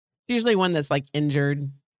 It's usually one that's like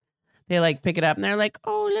injured. They like pick it up and they're like,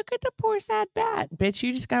 oh, look at the poor sad bat. Bitch,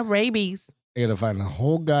 you just got rabies. I gotta find the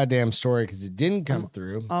whole goddamn story because it didn't come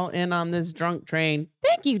through. All in on this drunk train.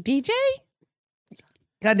 Thank you, DJ.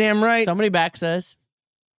 Goddamn right. Somebody backs us.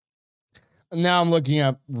 Now I'm looking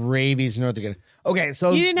up rabies in North Dakota. Okay,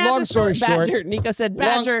 so you didn't long story short. Badger. Nico said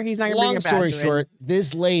badger. He's not going to bring a badger. Long story short,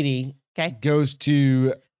 this lady goes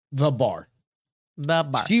to the bar. The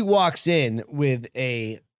bar. She walks in with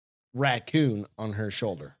a raccoon on her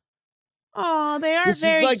shoulder. Oh, they are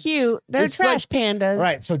very cute. They're trash pandas.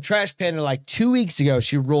 Right. So trash panda, like 2 weeks ago,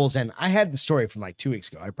 she rolls in. I had the story from like 2 weeks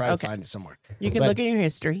ago. I probably find it somewhere. You can look at your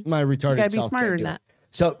history. My retarded You gotta be self smarter can't than do that. it.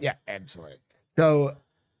 So yeah, absolutely. So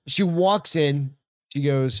she walks in. She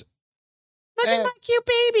goes, look at my cute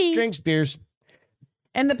baby. Drinks beers.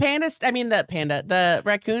 And the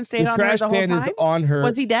raccoon stayed on her the whole time? On her.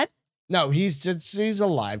 Was he dead? No, he's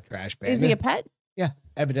alive, trash panda. Is he a pet? Yeah,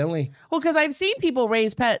 evidently. Well, because I've seen people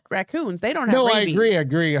raise pet raccoons. They don't have rabies. I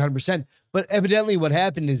agree 100%. But evidently what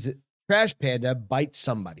happened is trash panda bites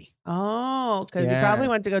somebody. Oh, because he probably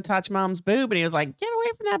went to go touch mom's boob and he was like, get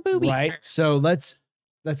away from that boobie. Right. So let's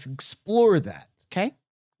explore that. Okay.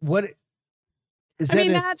 What is that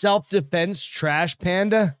a self-defense trash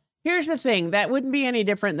panda? Here's the thing. That wouldn't be any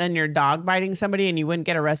different than your dog biting somebody, and you wouldn't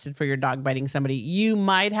get arrested for your dog biting somebody. You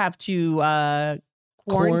might have to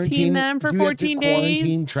quarantine them for 14 days.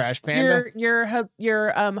 Quarantine trash panda. Your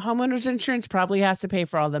homeowner's insurance probably has to pay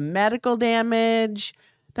for all the medical damage.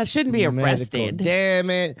 That shouldn't be arrested.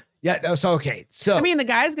 Damn it. Yeah, no, so okay. So I mean, the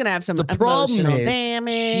guy's gonna have some emotional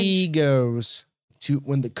damage. She goes to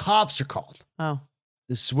when the cops are called. Oh.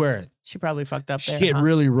 I swear. She probably fucked up there. Shit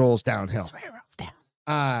really rolls downhill. I swear it rolls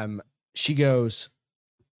down. She goes,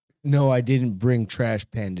 no, I didn't bring trash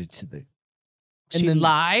panda to the. She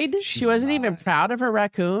lied. She wasn't even proud of her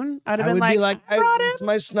raccoon. I'd have been like, it's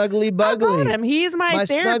my snuggly buggly. I brought him. He's my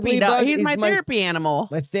therapy dog. He's my therapy animal.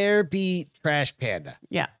 My therapy trash panda.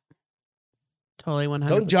 Yeah. Totally 100%.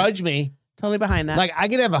 Don't judge me. Totally behind that. Like I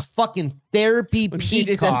could have a fucking therapy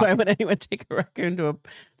peacock. Said, why would anyone take a raccoon to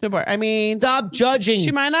a bar? I mean, stop judging.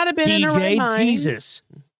 She might not have been in her right mind. Jesus.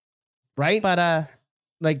 Right? But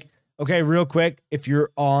like, okay, real quick, if you're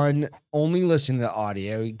only listening to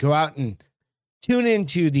audio, go out and tune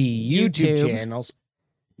into the YouTube channels.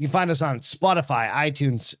 You can find us on Spotify,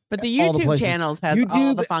 iTunes. But the YouTube channels have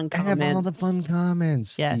all the fun comments. Have all the fun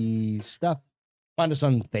comments. Yes. The stuff. Find us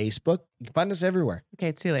on Facebook. You can find us everywhere. Okay,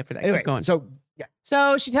 it's too late for that. Anyway, keep going. So, yeah.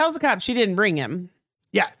 So she tells the cops she didn't bring him.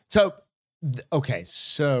 Yeah. So, okay.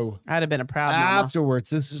 So. I'd have been a proud mama. Afterwards,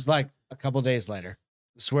 this is like a couple days later.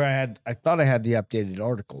 This is where I thought I had the updated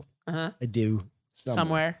article. Uh-huh. I do.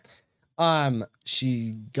 Somewhere.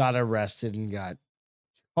 She got arrested and got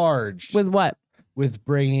charged with what? With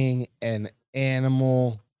bringing an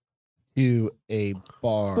animal to a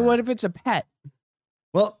bar. But what if it's a pet?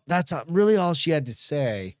 Well, that's really all she had to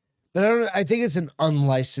say. But I think it's an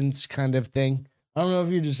unlicensed kind of thing. I don't know if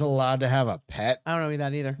you're just allowed to have a pet. I don't know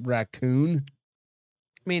that either. Raccoon.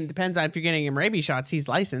 I mean, it depends on if you're getting him rabies shots. He's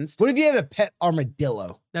licensed. What if you had a pet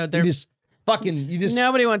armadillo? No, they're you just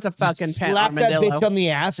nobody wants a fucking pet armadillo. Slap that bitch on the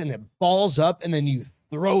ass and it balls up, and then you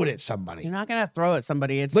throw it at somebody. You're not gonna throw it at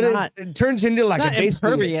somebody. It's but not. It turns into like it's a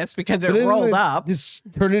not impervious because it rolled up. Just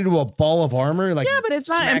turn into a ball of armor. Like yeah, but it's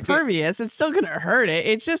not impervious. It's still gonna hurt it.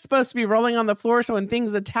 It's just supposed to be rolling on the floor, so when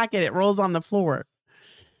things attack it, it rolls on the floor.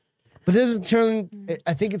 But it doesn't turn.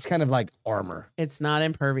 I think it's kind of like armor. It's not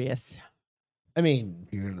impervious. I mean,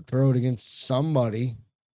 you're gonna throw it against somebody.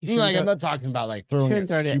 I'm not talking about like throwing it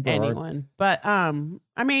at anyone. But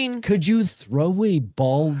I mean, could you throw a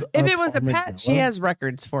balled? If it was a pet, she has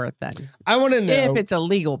records for it. Then I want to know if it's a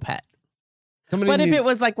legal pet. But if it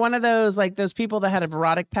was like one of those, like those people that had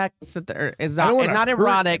erotic pets that are not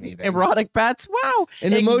erotic pets. Wow,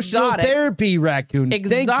 an emotional therapy raccoon.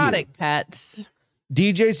 Exotic pets.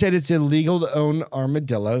 DJ said it's illegal to own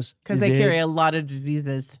armadillos because they carry a lot of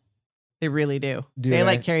diseases. They really do. They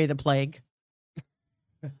like carry the plague.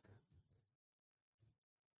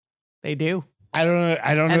 They do. I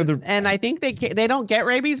don't know. And I think they don't get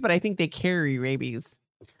rabies, but I think they carry rabies.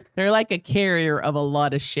 They're like a carrier of a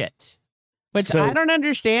lot of shit, which I don't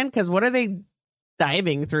understand because what are they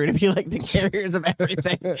diving through to be like the carriers of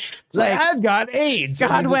everything? It's like I've got AIDS.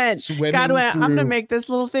 God went. I'm gonna make this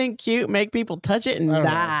little thing cute, make people touch it and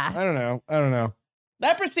die. I don't know.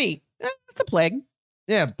 Leprosy. That's the plague.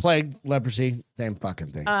 Yeah, plague, leprosy, same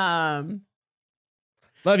fucking thing. Love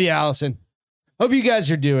you, Allison. Hope you guys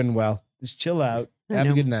are doing well. Just chill out. Have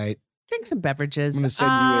a good night. Drink some beverages. I'm gonna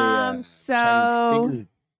send you a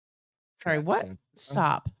sorry, what?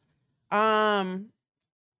 Stop. Yeah,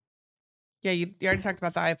 you already talked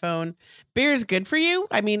about the iPhone. Beer is good for you.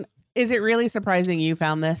 I mean, is it really surprising you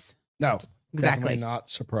found this? No, exactly. Definitely not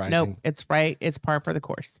surprising. Nope, it's right. It's par for the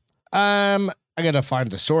course. I gotta find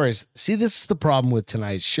the stories. See, this is the problem with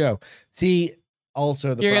tonight's show. See.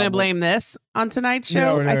 Also, you're going to blame this on tonight's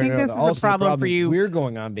show? I think this is the problem for you. We're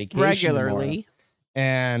going on vacation regularly.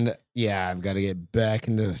 And yeah, I've got to get back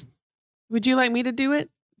into. Would you like me to do it?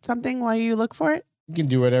 Something while you look for it? You can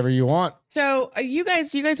do whatever you want. So you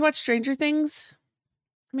guys watch Stranger Things?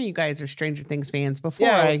 I mean, you guys are Stranger Things fans. Of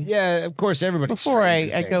course, everybody. Before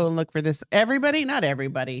I go and look for this, everybody, not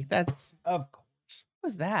everybody. That's of course. What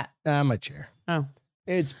was that? My chair. Oh,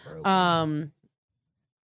 it's broken.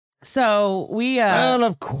 So we and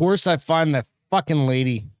of course I find that fucking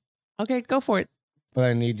lady. Okay, go for it. But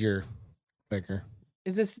I need your clicker.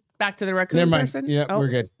 Is this back to the raccoon person? Yeah, we're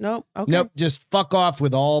good. Nope. Okay. Nope. Just fuck off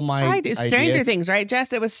with all my Stranger Things, right,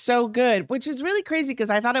 Jess? It was so good, which is really crazy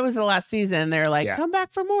because I thought it was the last season. They're like, come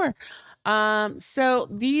back for more. So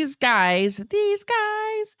these guys,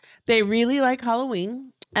 they really like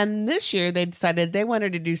Halloween. And this year they decided they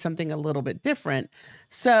wanted to do something a little bit different.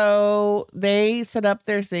 So they set up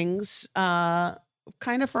their things kind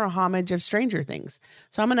of for a homage of Stranger Things.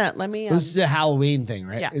 So let me. This is a Halloween thing,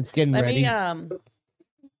 right? Yeah. It's getting ready.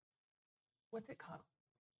 What's it called?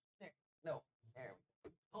 There.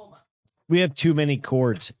 Hold on. We have too many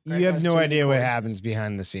cords. You have no idea what happens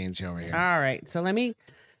behind the scenes over here. All right. So let me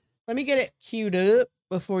get it queued up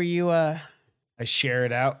before you I share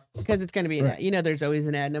it out because it's going to be an ad. You know, there's always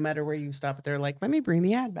an ad no matter where you stop it. They're like, let me bring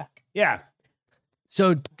the ad back. Yeah.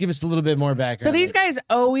 So give us a little bit more background. So these guys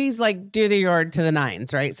always like do the yard to the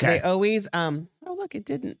nines, right? So they always oh look, it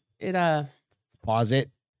didn't. Let's pause it.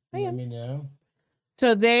 Let me know.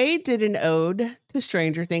 So they did an ode to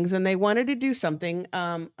Stranger Things and they wanted to do something.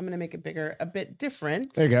 I'm gonna make it bigger, a bit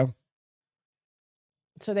different. There you go.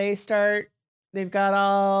 So they're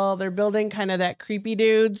building kind of that creepy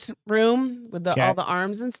dude's room with all the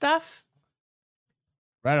arms and stuff.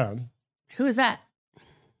 Right on. Who is that?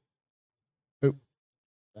 I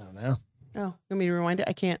don't know. Oh, you want me to rewind it?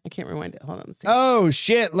 I can't rewind it. Hold on. Let's see. Oh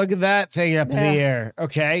shit. Look at that thing up in the air.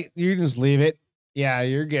 Okay. You just leave it. Yeah,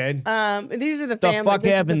 you're good. These are the family. The fuck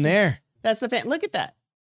happened there? That's the fan. Look at that.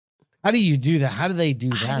 How do you do that? How do they do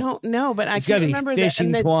that? I don't know, but I can't remember that.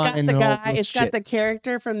 And it's got the guy. It's got the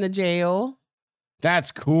character from the jail.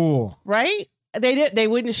 That's cool. Right? They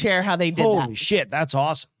wouldn't share how they did that. Holy shit, that's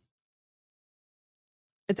awesome.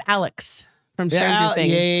 It's Alex from Stranger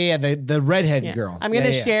Things. Yeah. The redhead girl. I'm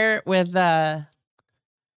gonna share it with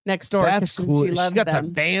next door. That's cool. She got the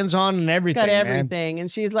bands on and everything. Got everything, man.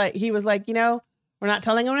 And he was like, We're not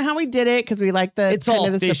telling them how we did it because we like the it's all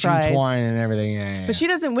the fish surprise. and twine and everything. Yeah. But she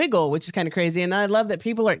doesn't wiggle, which is kind of crazy. And I love that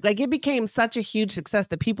people are like, it became such a huge success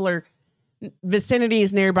that people are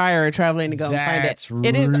vicinities nearby are traveling to go and find it.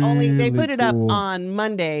 It is only, they put it up on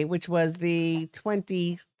Monday, which was the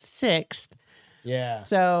 26th. Yeah.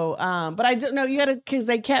 So, but I don't know, you gotta, cause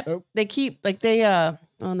they keep like they, oh,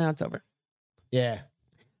 now it's over. Yeah.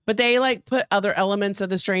 But they like put other elements of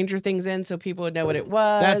the Stranger Things in so people would know what it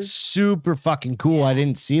was. That's super fucking cool. Yeah. I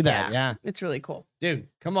didn't see that. Yeah. It's really cool. Dude,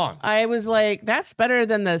 come on. I was like, that's better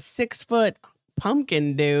than the 6-foot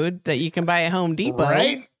pumpkin dude that you can buy at Home Depot.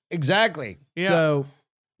 Right? Exactly. Yeah. So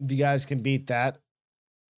if you guys can beat that.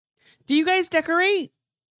 Do you guys decorate?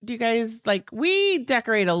 Do you guys like, we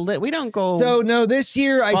decorate a little, we don't go. So no, this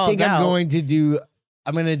year I think I'm going to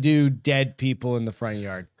do dead people in the front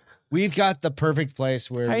yard. We've got the perfect place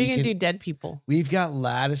where how are you going to do dead people? We've got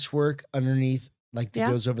lattice work underneath, like that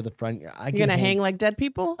goes over the front. You're going to hang like dead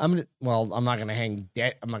people? I'm not going to hang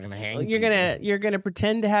dead. I'm not going to hang. You're going to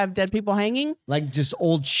pretend to have dead people hanging? Like just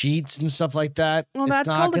old sheets and stuff like that. Well, that's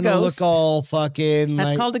called a ghost. It's not going to look all fucking.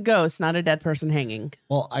 That's called a ghost, not a dead person hanging.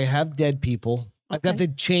 Well, I have dead people. Okay. I've got the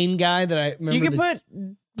chain guy that I remember. You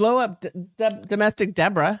can blow up domestic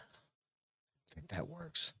Deborah. I think that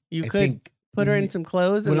works. You could put her in some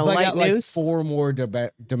clothes and a light noose. Like 4 more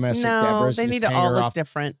domestic Deborahs. They need to all look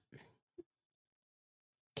different.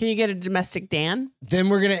 Can you get a domestic Dan? Then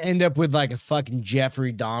we're going to end up with like a fucking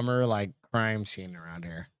Jeffrey Dahmer like crime scene around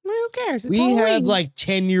here. Well, who cares? We have like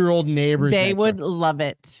 10-year-old neighbors. They would love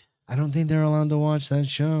it. I don't think they're allowed to watch that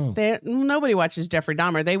show. Nobody watches Jeffrey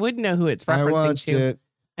Dahmer. They wouldn't know who it's referencing I watched to. It.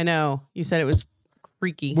 I know. You said it was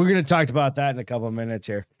freaky. We're going to talk about that in a couple of minutes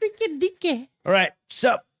here. Freaky dicky. All right.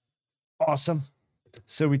 So, awesome.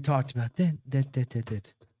 So we talked about that.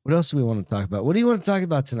 What else do we want to talk about? What do you want to talk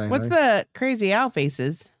about tonight? What's the crazy owl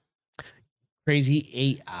faces?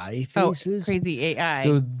 Crazy AI faces? Oh, crazy AI.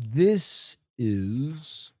 So this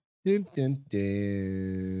is... Do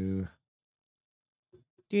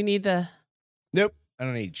you need the... Nope. I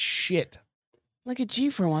don't need shit. Look at you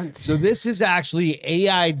for once. So this is actually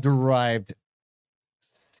AI-derived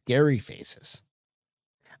scary faces.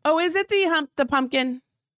 Oh, is it the pumpkin?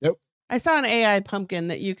 Nope. I saw an AI pumpkin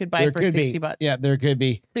that you could buy for $60. Yeah, there could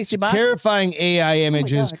be. $60? Terrifying AI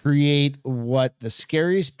images create what the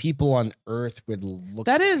scariest people on Earth would look like.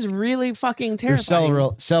 That is really fucking terrifying.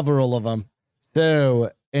 There's several of them.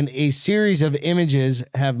 So, and a series of images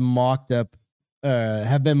have been mocked up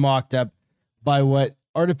by what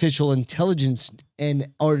artificial intelligence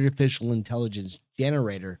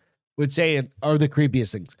generator would say are the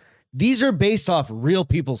creepiest things. These are based off real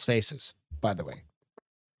people's faces, by the way.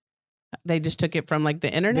 They just took it from like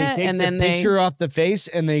the internet and then they picture off the face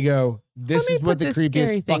and they go, this is what the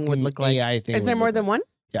creepiest thing would look like. AI thing. Is there more than one?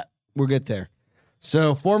 Yeah, we'll get there.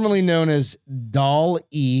 So formerly known as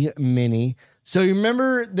Doll-E Mini. So you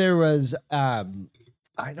remember there was, I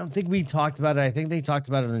don't think we talked about it. I think they talked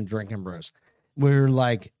about it in Drinking Bros, where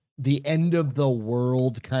like the end of the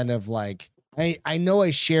world kind of like, I know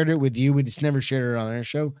I shared it with you. We just never shared it on our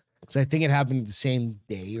show because I think it happened the same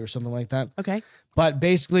day or something like that. Okay. But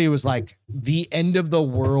basically it was like the end of the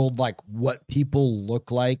world, like what people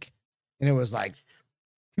look like. And it was like,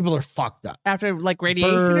 people are fucked up. After like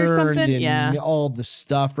radiation or something? Yeah. All the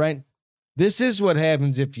stuff, right? This is what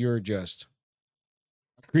happens if you're just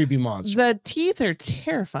a creepy monster. The teeth are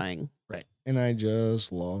terrifying. Right. And I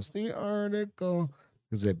just lost the article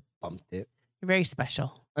because I bumped it. You're very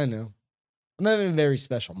special. I know. I'm having a very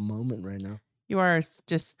special moment right now. You are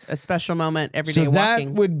just a special moment every day walking.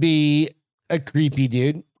 That would be a creepy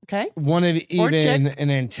dude. Okay. One of even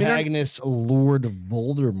an antagonist, Lord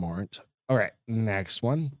Voldemort. All right, next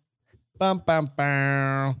one. Bum, bum,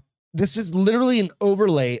 bum. This is literally an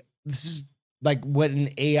overlay. This is like what an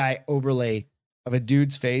AI overlay of a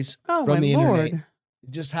dude's face from the internet.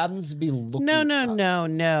 It just happens to be looking.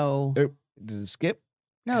 No. Oh, does it skip?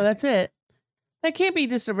 No, that's it. That can't be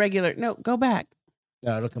just a regular. No, go back.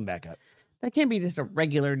 No, it'll come back up. That can't be just a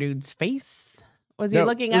regular dude's face. Was he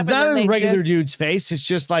looking up? It's not a regular dude's face. It's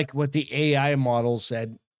just like what the AI model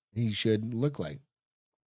said he should look like.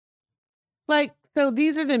 Like, so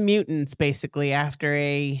these are the mutants basically after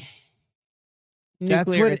a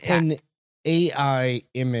nuclear attack. That's what an AI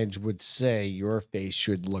image would say your face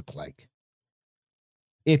should look like.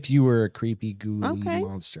 If you were a creepy, gooey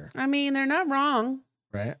monster. I mean, they're not wrong.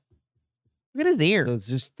 Right? Look at his ear. So it's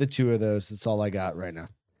just the two of those. That's all I got right now.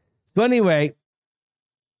 So anyway,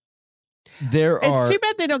 it's too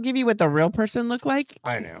bad they don't give you what the real person looked like.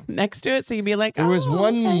 I know. Next to it, so you'd be like, there was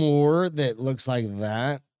one more that looks like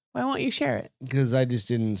that. Why won't you share it? Because I just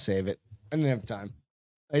didn't save it. I didn't have time.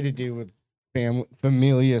 I had to do with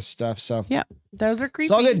familia stuff. So yeah, those are creepy.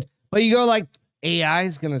 It's all good. But you go like AI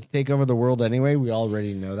is going to take over the world anyway. We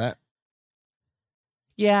already know that.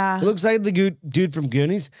 Yeah. It looks like the dude from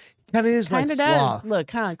Goonies. Kind of is like sloth.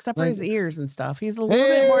 Look, except for his ears and stuff. He's a little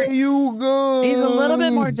bit more. You go. He's a little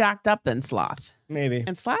bit more jacked up than Sloth. Maybe.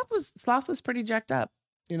 And Sloth was pretty jacked up.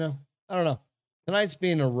 You know, I don't know. Tonight's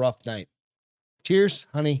being a rough night. Cheers,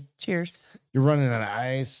 honey. Cheers. You're running out of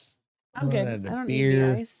ice. I'm good. I don't need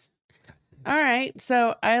the ice. All right.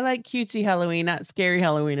 So I like cutesy Halloween, not scary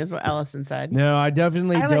Halloween, is what Ellison said. No, I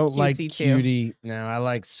definitely don't like cutie. Too. No, I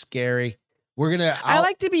like scary. I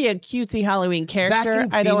like to be a cutesy Halloween character.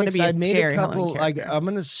 I don't want to be a scary Halloween character. I'm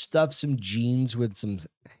gonna stuff some jeans with some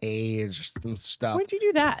hay and just some stuff. Where'd you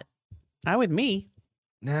do that? Not with me.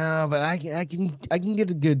 No, but I can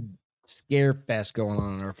get a good scare fest going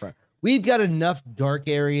on in our front. We've got enough dark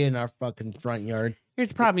area in our fucking front yard. Here's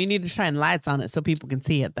the problem: you need to shine lights on it so people can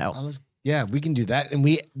see it, though. Yeah, we can do that. And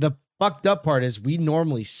the fucked up part is we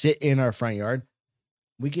normally sit in our front yard.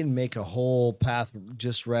 We can make a whole path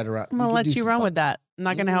just right around. I'm gonna let you run with that. I'm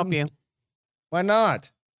not gonna help you. Why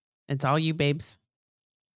not? It's all you, babes.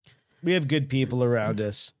 We have good people around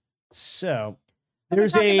us. So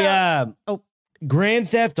there's a Grand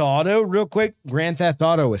Theft Auto. Real quick, Grand Theft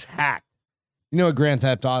Auto was hacked. You know what Grand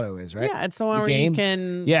Theft Auto is, right? Yeah, it's the one where you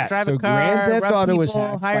can drive a car, Grand Theft Auto was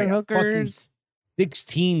hacked hire hookers.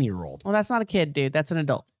 16-year-old. Well, that's not a kid, dude. That's an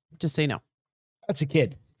adult. Just so you know. That's a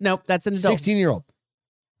kid. Nope, that's an adult. 16-year-old.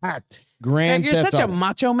 Hacked. Grand Theft Auto. You're such a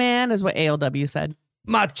macho man, is what ALW said.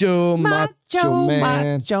 Macho man.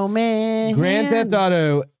 Macho man. Grand Theft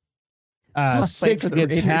Auto 6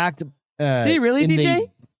 gets hacked. Did he really, DJ?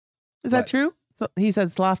 Is that true? So he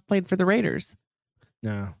said Sloth played for the Raiders.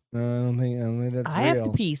 No, I don't think that's real. I have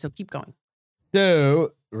to pee, so keep going.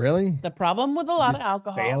 So, really? The problem with a lot of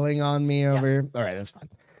alcohol. Failing on me over here. All right, that's fine.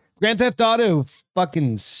 Grand Theft Auto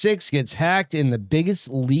fucking 6 gets hacked in the biggest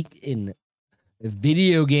leak in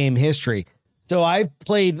video game history. So I've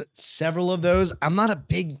played several of those. I'm not a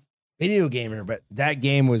big video gamer, but that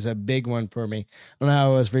game was a big one for me. I don't know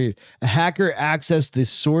how it was for you. A hacker accessed the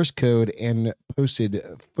source code and posted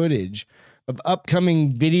footage of the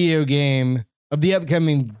upcoming video game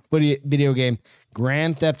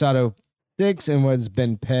Grand Theft Auto 6 and what's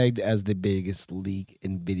been pegged as the biggest leak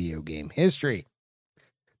in video game history.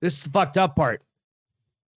 This is the fucked up part.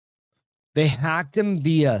 They hacked him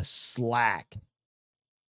via Slack.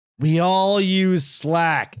 We all use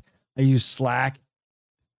Slack. I use Slack.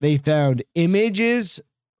 They found images,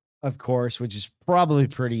 of course, which is probably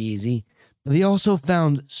pretty easy. But they also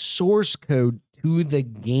found source code to the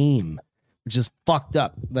game, which is fucked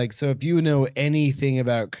up. Like, so if you know anything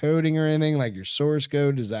about coding or anything, like your source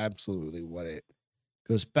code is absolutely what it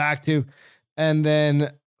goes back to. And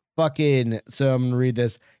then so I'm gonna read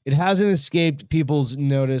this. It hasn't escaped people's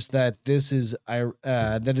notice that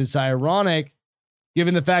it's ironic,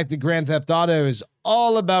 given the fact that Grand Theft Auto is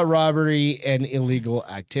all about robbery and illegal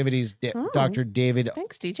activities. Dr. David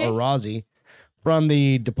Arazi from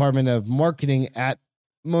the Department of Marketing at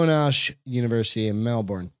Monash University in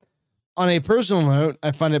Melbourne. On a personal note,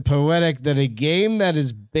 I find it poetic that a game that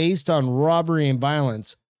is based on robbery and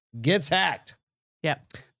violence gets hacked. Yeah.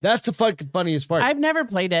 That's the fucking funniest part. I've never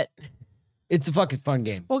played it. It's a fucking fun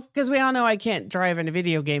game. Well, because we all know I can't drive in a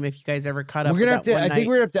video game if you guys ever caught up. I think we're going to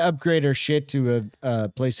have to upgrade our shit to a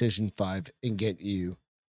PlayStation 5 and get you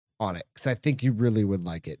on it, because I think you really would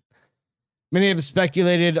like it. Many have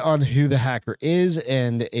speculated on who the hacker is,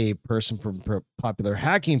 and a person from popular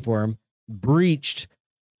hacking forum, Breached,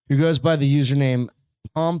 who goes by the username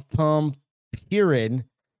PomPomPyrid,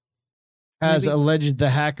 has alleged the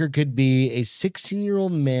hacker could be a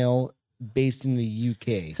 16-year-old male based in the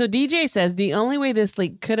UK. So DJ says the only way this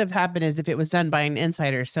leak could have happened is if it was done by an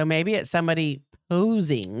insider. So maybe it's somebody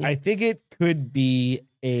posing. I think it could be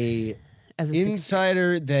as an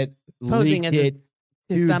insider that leaked it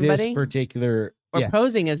to somebody? This particular... Or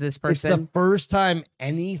posing as this person. It's the first time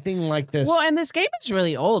anything like this... Well, and this game is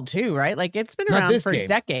really old too, right? Like it's been around for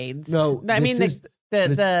decades. No, I mean... I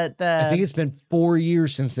think it's been 4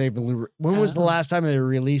 years since they've. When was the last time they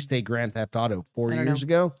released a Grand Theft Auto? 4 years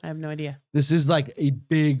ago? I have no idea. This is like a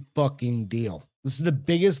big fucking deal. This is the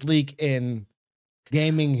biggest leak in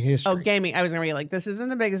gaming history. Oh, gaming. I was gonna be like, this isn't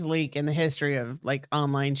the biggest leak in the history of like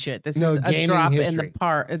online shit. This is a drop history.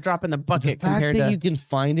 a drop in the bucket the fact compared that to you can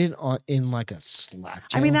find it in like a Slack channel.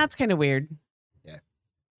 I mean, that's kind of weird. Yeah,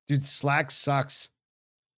 dude, Slack sucks.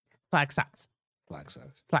 Slack sucks.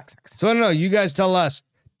 So I don't know. You guys tell us.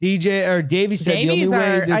 DJ or Davey said the only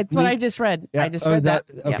way. That's what I just read. Yeah. I just read that.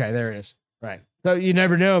 Okay, there it is. Right. So you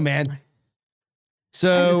never know, man.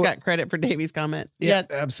 So I just got credit for Davey's comment. Yeah,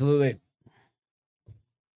 absolutely.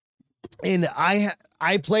 And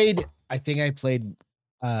I played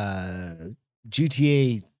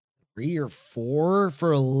GTA 3 or 4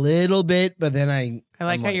 for a little bit, but then I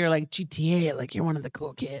like how you're like GTA, like you're one of the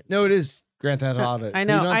cool kids. No, it is Grand Theft Auto. I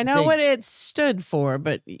know what it stood for,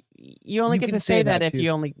 but you only get to say that if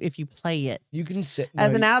you play it. You can say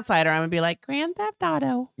as an outsider, I'm gonna be like Grand Theft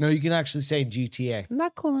Auto. No, you can actually say GTA. I'm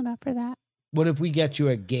not cool enough for that. What if we get you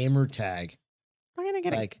a gamer tag? I'm gonna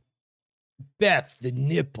get like Beth the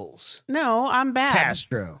Nipples. No, I'm Bab.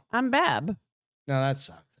 Castro. I'm Bab. No, that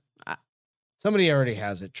sucks. Somebody already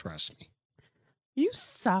has it. Trust me. You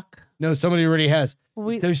suck. No, somebody already has.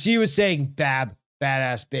 So she was saying Bab,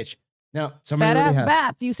 badass bitch. No, somebody already has. Badass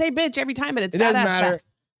Beth. You say bitch every time, but it's it badass doesn't matter. Beth.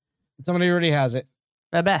 Somebody already has it.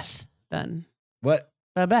 Beth, then. What?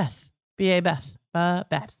 Beth. B-A-Beth.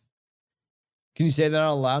 Beth. Can you say that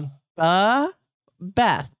out loud?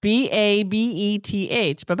 Beth.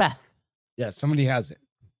 B-A-B-E-T-H. Beth. Yeah, somebody has it.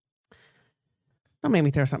 Don't make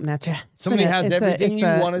me throw something at you. Somebody has everything you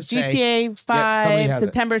want to say. GTA 5,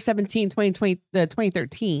 September 17,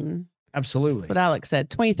 2013. Absolutely. That's what Alex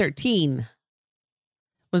said. 2013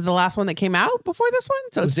 was the last one that came out before this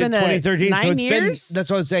one. So it's been 2013. 9 years.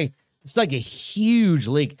 That's what I'm saying. It's like a huge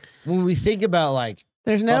leak. When we think about like,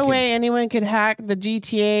 there's no way anyone could hack the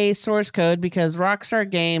GTA source code because Rockstar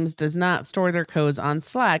Games does not store their codes on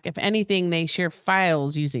Slack. If anything, they share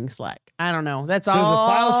files using Slack. I don't know. That's all. So the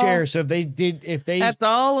file share. So that's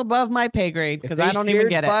all above my pay grade because I don't even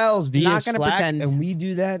get it. Files via not going to pretend. And we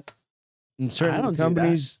do that in certain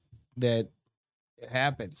companies that it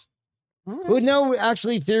happens. Right. But no,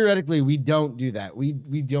 actually, theoretically, we don't do that. We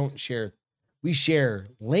don't share. We share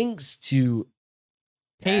links to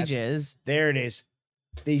pages. There it is.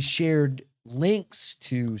 They shared links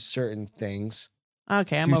to certain things.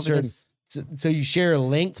 Okay, I'm over this. So you share a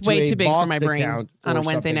link to way a too big box for my brain on a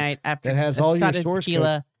Wednesday night after that has all your source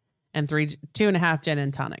tequila and 2.5 gin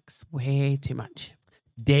and tonics. Way too much.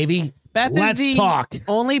 Davey, Beth let's talk.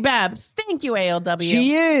 Only Babs. Thank you, ALW.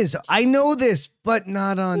 She is. I know this, but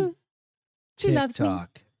not on she loves me.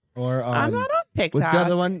 Or on, I'm not on TikTok. What's the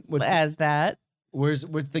other one? As that. What's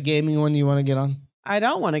the gaming one you want to get on? I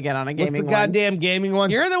don't want to get on a gaming one. What's the goddamn gaming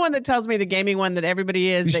one? You're the one that tells me the gaming one that everybody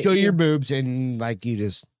is. You show your boobs and like you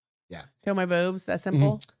just, yeah. Show my boobs? That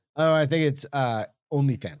simple? Mm-hmm. Oh, I think it's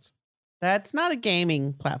OnlyFans. That's not a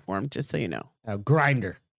gaming platform, just so you know.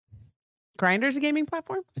 Grindr. Grindr's a gaming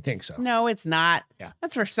platform? I think so. No, it's not. Yeah.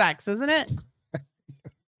 That's for sex, isn't it? I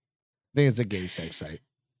think it's a gay sex site.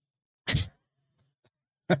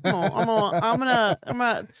 I'm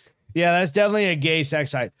gonna. Yeah, that's definitely a gay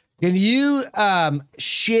sex site. Can you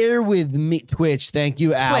share with me Twitch? Thank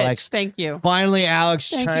you, Alex. Thank you. Finally, Alex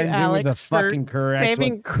chimed in with the fucking correct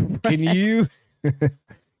one.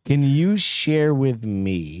 Can you share with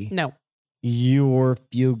me? No. Your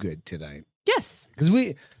feel good tonight? Yes. Because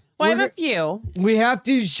I have a few. We have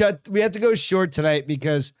to go short tonight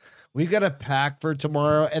because we've got a pack for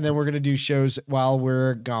tomorrow, and then we're gonna do shows while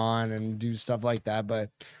we're gone and do stuff like that.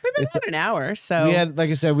 But we've been about an hour, so we had,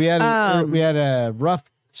 like I said, we had a rough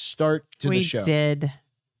start to the show.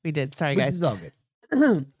 We did. Sorry, guys. Which is all good.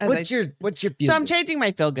 What's your feel So I'm changing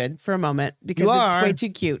my feel good for a moment because it's way too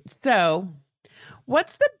cute. So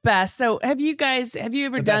what's the best? So have you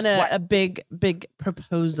ever done a big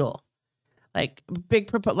proposal? Like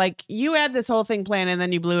like you had this whole thing planned and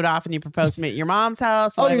then you blew it off and you proposed to me at your mom's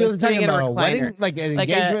house. Oh, you're talking about a wedding, like an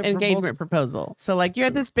engagement proposal. So like you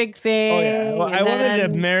had this big thing. Oh yeah. Well, I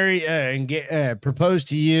wanted to propose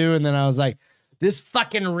to you, and then I was like, this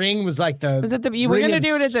fucking ring was like you were gonna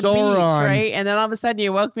do it at the beach, right? And then all of a sudden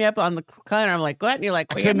you woke me up on the calendar. I'm like, what? And you're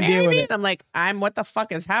like, well, you're married? And I'm like, what the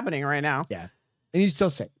fuck is happening right now? Yeah. And you still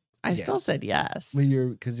say. I still said yes. Well,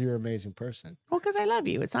 because you're an amazing person. Well, because I love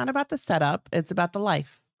you. It's not about the setup. It's about the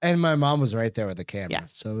life. And my mom was right there with the camera.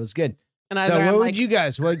 So it was good. And what would you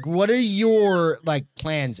guys, what are your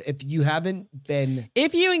plans if you haven't been?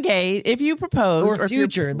 If you engage, if you propose or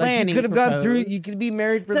future, you could have gone through, you could be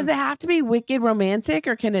married for. Does it have to be wicked romantic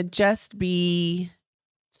or can it just be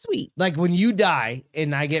sweet? Like when you die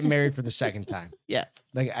and I get married for the second time. Yes.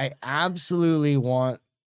 Like I absolutely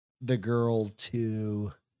the girl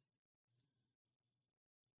to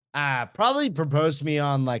probably propose to me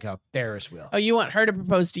on like a Ferris wheel. Oh, you want her to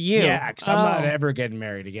propose to you? Yeah, because I'm not ever getting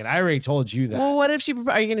married again. I already told you that. Well, what if she?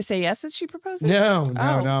 Are you going to say yes if she proposes? No.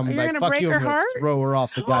 I'm You're like, gonna fuck break you. her I'm gonna heart? throw her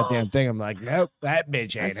off the goddamn thing. I'm like, nope, that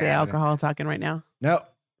bitch ain't. That's the alcohol talking right now. No.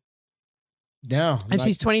 And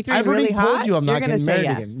she's 23. I've already really hot? told you I'm not getting married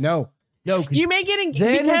yes. again. No. You may get engaged.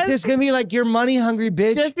 Then it's just gonna be like, you're money hungry,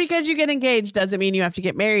 bitch. Just because you get engaged doesn't mean you have to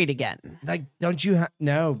get married again. Like, don't you?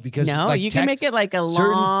 No, because you can make it like a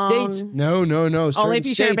long. Certain states. No. Only if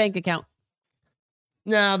you share a bank account.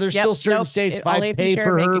 No, there's still certain states. If I pay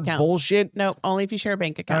for her bullshit. Nope, only if you share a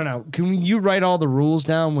bank account. I don't know. Can you write all the rules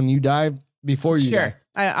down when you die before you die?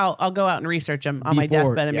 I'll go out and research them on my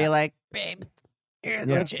deathbed and be like, babe, here's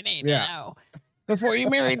what you need to know before you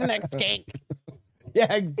marry the next skank.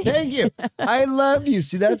 Yeah, thank you. I love you.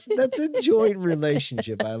 See, that's a joint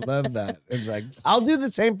relationship. I love that. It's like, I'll do the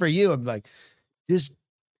same for you. I'm like, just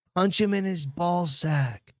punch him in his ball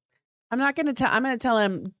sack. I'm not going to tell. I'm going to tell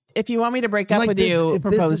him, if you want me to break up with you,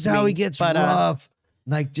 propose this is how he gets rough.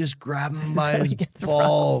 Like, just grab him by his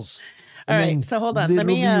balls. All right, so hold on. Let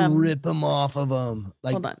me rip him off of him.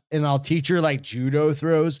 Like, hold on. And I'll teach her like judo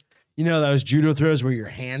throws. You know those judo throws where your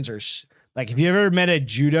hands are like, if you ever met a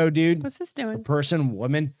judo dude, what's this doing? A person,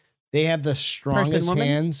 woman, they have the strongest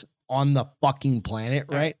hands on the fucking planet,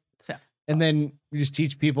 right? So, and then we just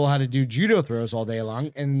teach people how to do judo throws all day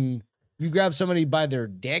long. And you grab somebody by their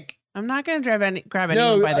dick. I'm not going to grab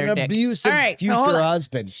anyone by their dick. No, an abusive future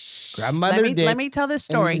husband. Grab him by their dick. Let me tell this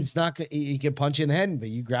story. He's not gonna, he can punch you in the head, but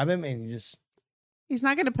you grab him and you just. He's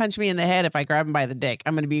not going to punch me in the head if I grab him by the dick.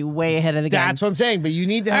 I'm going to be way ahead of the game. That's what I'm saying. But you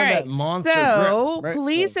need to have that monster grip. Right?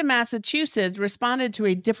 Police in Massachusetts responded to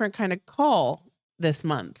a different kind of call this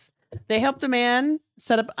month. They helped a man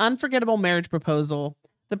set up unforgettable marriage proposal.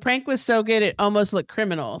 The prank was so good it almost looked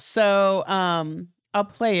criminal. So I'll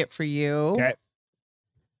play it for you. Okay.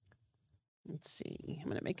 Let's see. I'm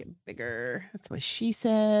going to make it bigger. That's what she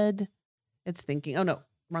said. It's thinking. Oh, no.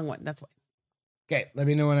 Wrong one. That's why. Okay. Let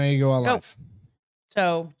me know when I go on live.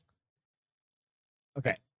 So.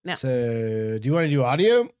 Okay. Now, so do you want to do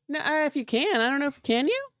audio? No, if you can. I don't know if can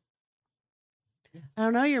you? I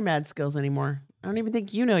don't know your mad skills anymore. I don't even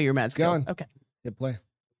think you know your mad skills. Okay. Hit play.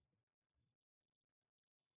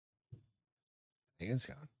 I think it's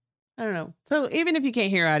gone. I don't know. So even if you can't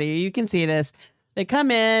hear audio, you can see this. They come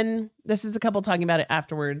in. This is a couple talking about it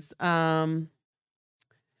afterwards.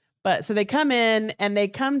 But so they come in and they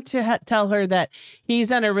come to tell her that he's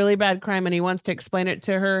done a really bad crime and he wants to explain it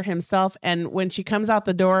to her himself. And when she comes out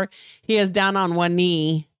the door, he is down on one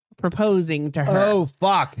knee proposing to her. Oh,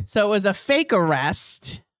 fuck. So it was a fake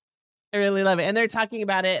arrest. I really love it. And they're talking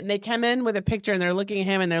about it and they come in with a picture and they're looking at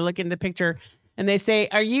him and they're looking at the picture and they say,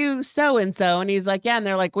 "Are you so-and-so?" And he's like, "Yeah." And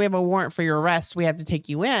they're like, "We have a warrant for your arrest. We have to take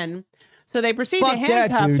you in." So they proceed to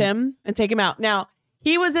handcuff him and take him out. Now,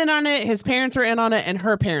 he was in on it. His parents were in on it, and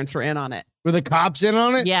her parents were in on it. Were the cops in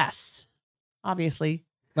on it? Yes, obviously.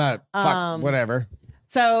 Fuck, whatever.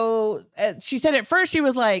 So she said at first, she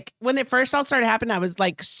was like, when it first all started happening, I was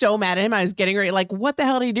like so mad at him. I was getting ready, like, what the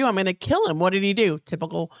hell did he do? I'm going to kill him. What did he do?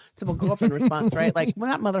 Typical girlfriend response, right? Like, well,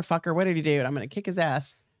 that motherfucker, what did he do? And I'm going to kick his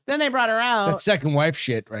ass. Then they brought her out. That's second wife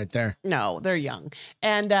shit right there. No, they're young.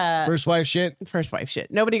 And first wife shit. First wife shit.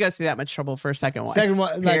 Nobody goes through that much trouble for a second wife.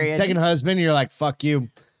 Second husband, you're like, fuck you.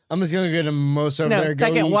 I'm just gonna get a mimosa over there.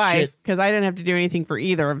 Second wife, because I didn't have to do anything for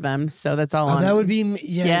either of them, so that's all. That would be If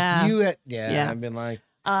you had, I've been like,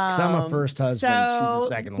 because I'm a first husband. She's a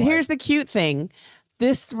second wife. Here's the cute thing: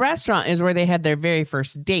 this restaurant is where they had their very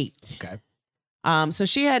first date. Okay. So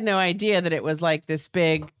she had no idea that it was like this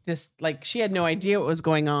big, she had no idea what was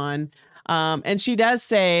going on. And she does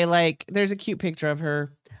say, like, there's a cute picture of her.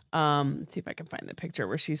 See if I can find the picture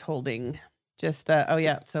where she's holding just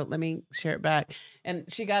so let me share it back. And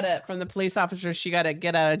she got from the police officer, she got a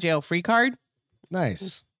get out of jail free card.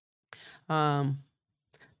 Nice.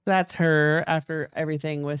 That's her after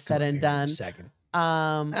everything was said and done. Second.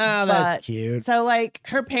 That's cute. So like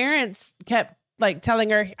her parents kept like telling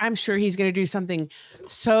her, I'm sure he's going to do something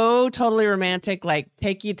so totally romantic, like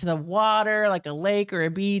take you to the water, like a lake or a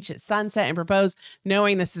beach at sunset and propose,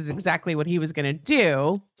 knowing this is exactly what he was going to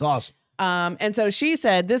do. It's awesome. And so she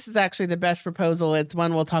said, this is actually the best proposal. It's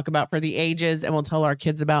one we'll talk about for the ages and we'll tell our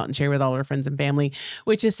kids about and share with all our friends and family,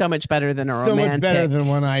 which is so much better than a romantic. So much better than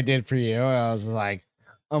one I did for you. I was like,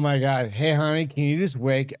 oh my God. Hey, honey, can you just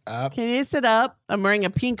wake up? Can you sit up? I'm wearing a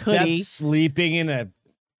pink hoodie. That's sleeping in a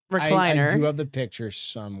recliner. I do have the picture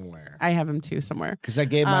somewhere. I have him too somewhere. Because I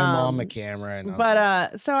gave my mom a camera.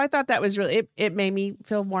 And so I thought that was really, it made me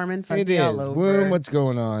feel warm and fuzzy all over. Boom, what's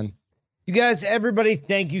going on? You guys, everybody,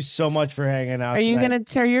 thank you so much for hanging out. Are you going to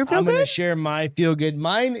share your feel good? I'm going to share my feel good.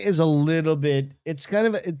 Mine is a little bit, it's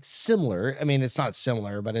similar. I mean, it's not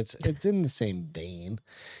similar, but it's in the same vein.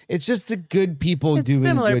 It's just the good people doing good shit. It's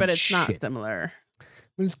similar, but it's not similar.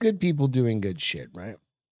 But it's good people doing good shit, right?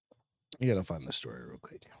 You got to find the story real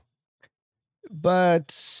quick.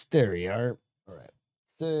 But there we are. All right.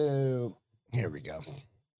 So here we go.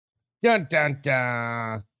 Dun, dun,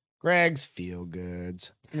 dun. Greg's feel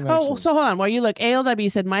goods. Oh, so hold on. While you look, ALW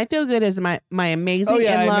said, my feel good is my amazing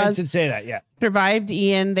in-laws. I meant to say that, yeah. Survived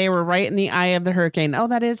Ian. They were right in the eye of the hurricane. Oh,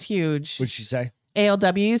 that is huge. What'd she say?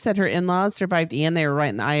 ALW said her in-laws survived Ian. They were right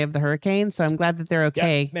in the eye of the hurricane, so I'm glad that they're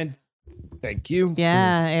okay. Yeah, man. Thank you.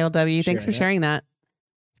 Yeah, ALW. Thanks for sharing that.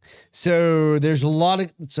 So there's a lot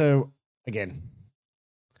of again,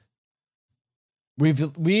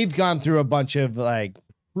 we've gone through a bunch of like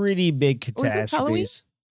pretty big catastrophes.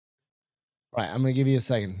 Right, I'm gonna give you a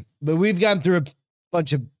second, but we've gone through a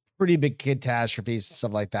bunch of pretty big catastrophes and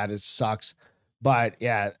stuff like that. It sucks, but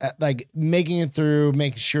yeah, like making it through,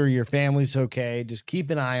 making sure your family's okay. Just keep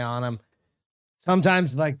an eye on them.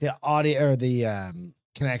 Sometimes like the audio or the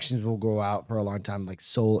connections will go out for a long time, like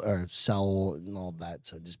cell and all that.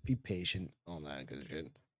 So just be patient, all that good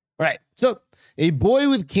shit. All right. So a boy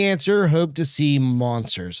with cancer hoped to see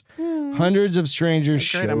monsters. Hundreds of strangers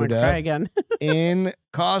showed up again. in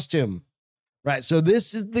costume. Right. So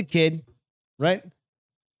this is the kid, right?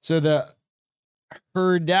 So the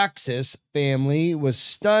Herdaxis family was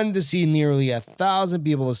stunned to see nearly 1,000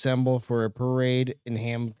 people assemble for a parade in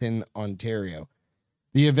Hamilton, Ontario.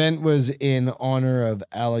 The event was in honor of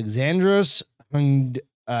Alexandros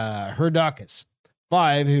Herdakis,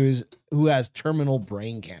 5, who has terminal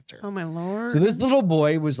brain cancer. Oh my Lord. So this little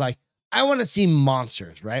boy was like, I want to see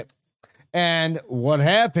monsters, right? And what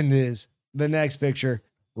happened is the next picture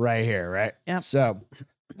right here, right? Yeah. So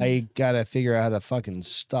I gotta figure out how to fucking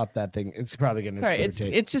stop that thing. It's probably gonna. Sorry,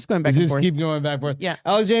 it's just going back and forth. Keep going back and forth. Yeah.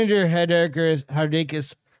 Alexander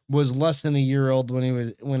Herdakis was less than a year old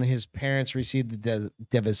when his parents received the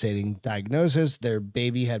devastating diagnosis. Their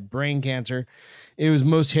baby had brain cancer. It was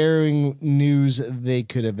most harrowing news they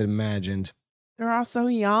could have imagined. They're all so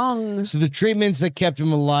young. So the treatments that kept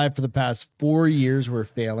him alive for the past 4 years were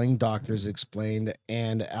failing, doctors explained.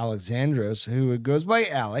 And Alexandros, who goes by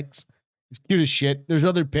Alex, it's cute as shit. There's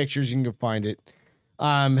other pictures, you can go find it.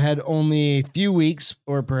 Had only a few weeks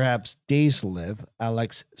or perhaps days to live.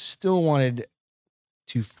 Alex still wanted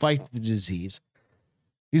to fight the disease.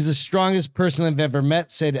 He's the strongest person I've ever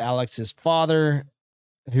met, said Alex's father,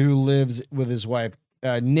 who lives with his wife,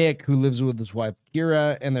 Nick, who lives with his wife,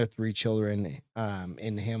 Kira, and their 3 children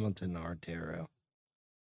in Hamilton, Ontario.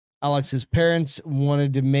 Alex's parents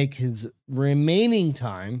wanted to make his remaining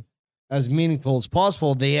time as meaningful as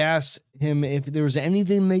possible. They asked him if there was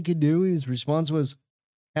anything they could do. His response was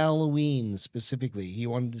Halloween specifically. He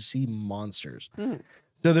wanted to see monsters.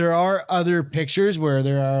 So there are other pictures where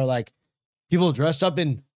there are like people dressed up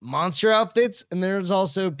in monster outfits, and there's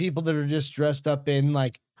also people that are just dressed up in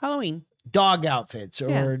like Halloween dog outfits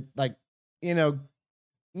or like,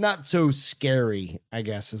 not so scary, I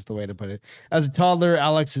guess is the way to put it. As a toddler,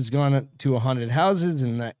 Alex has gone to haunted houses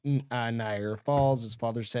in Niagara Falls, his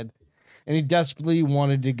father said, and he desperately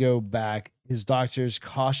wanted to go back. His doctors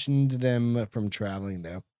cautioned them from traveling,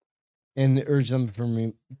 though, and urged them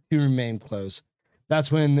to remain close. That's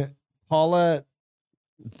when Paula,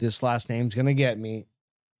 this last name's going to get me.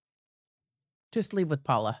 Just leave with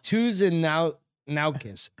Paula.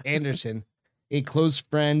 Naukis Anderson, a close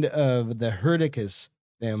friend of the Herdakis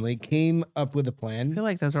family, came up with a plan. I feel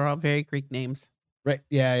like those are all very Greek names. Right.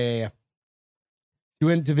 Yeah. He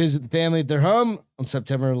went to visit the family at their home on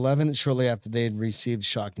September 11th, shortly after they had received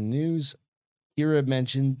shocking news. Kira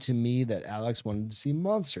mentioned to me that Alex wanted to see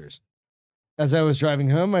monsters. As I was driving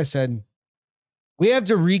home, I said, we have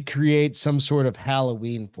to recreate some sort of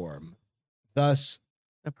Halloween for him. Thus,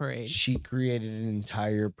 a parade. She created an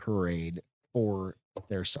entire parade for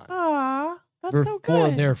their son. Aww, that's so good.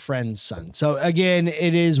 For their friend's son. So again,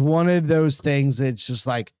 it is one of those things that's just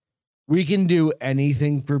like, we can do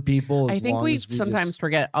anything for people. I think we sometimes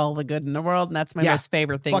forget all the good in the world. And that's my most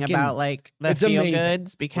favorite thing about like the feel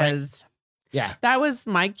goods, because that was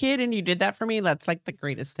my kid and you did that for me. That's like the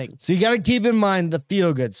greatest thing. So you got to keep in mind the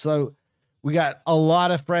feel good. So we got a lot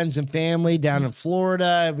of friends and family down in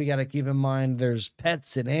Florida. We got to keep in mind there's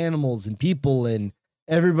pets and animals and people and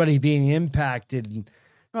everybody being impacted.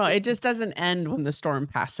 Well, it just doesn't end when the storm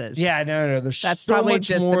passes. Yeah, no. That's so probably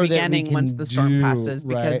just the beginning once the storm passes,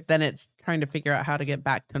 because then it's trying to figure out how to get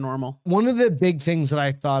back to normal. One of the big things that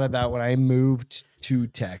I thought about when I moved to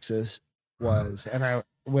Texas was,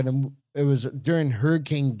 when it was during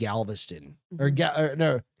Hurricane Galveston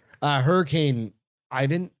Hurricane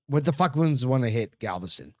Ivan. What the fuck was the one that hit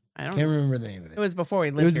Galveston? I don't remember the name of it. It was before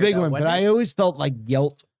we lived. It was a big one, but it? I always felt like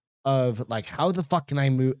guilt of like, how the fuck can I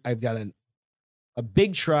move? I've got a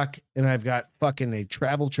big truck and I've got fucking a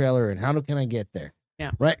travel trailer, and how can I get there?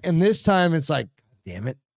 Yeah. Right. And this time it's like, damn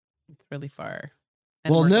it. It's really far.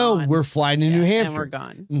 And we're flying to New Hampshire. And we're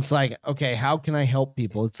gone. And it's like, okay, how can I help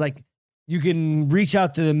people? It's like, you can reach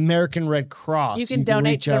out to the American Red Cross. You can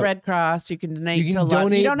donate to the Red Cross. You can donate to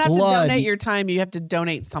blood. You don't have to donate your time. You have to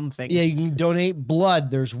donate something. Yeah, you can donate blood.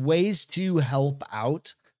 There's ways to help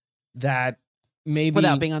out that maybe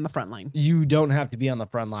without being on the front line. You don't have to be on the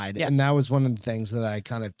front line. Yeah. And that was one of the things that I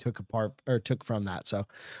kind of took from that. So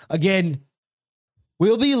again,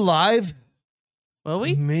 we'll be live. Will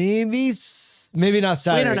we? Maybe not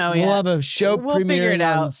Saturday. We don't know We'll yet. have a show premiere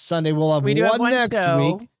on Sunday. We'll have one next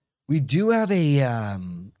week. We do have a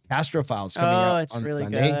Castro Files coming out it's on really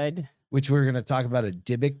Sunday, good. which we're going to talk about a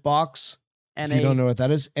Dybbuk box. And if you don't know what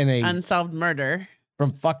that is. And a unsolved murder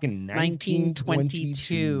from fucking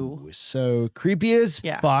 1922. So creepy as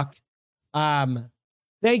fuck. Thank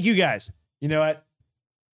you guys. You know what?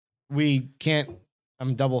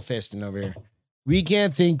 I'm double fisting over here. We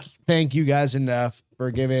can't thank you guys enough for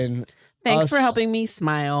giving Thanks for helping me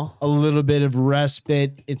smile. A little bit of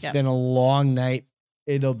respite. It's been a long night.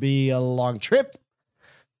 It'll be a long trip.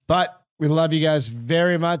 But we love you guys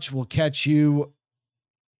very much. We'll catch you.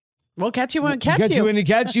 We'll catch you when we catch you. When we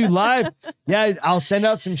catch you live. Yeah, I'll send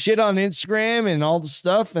out some shit on Instagram and all the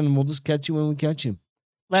stuff, and we'll just catch you when we catch you.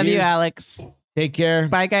 Love you, Alex. Take care.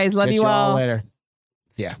 Bye, guys. Love you all. Later.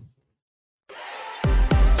 See ya.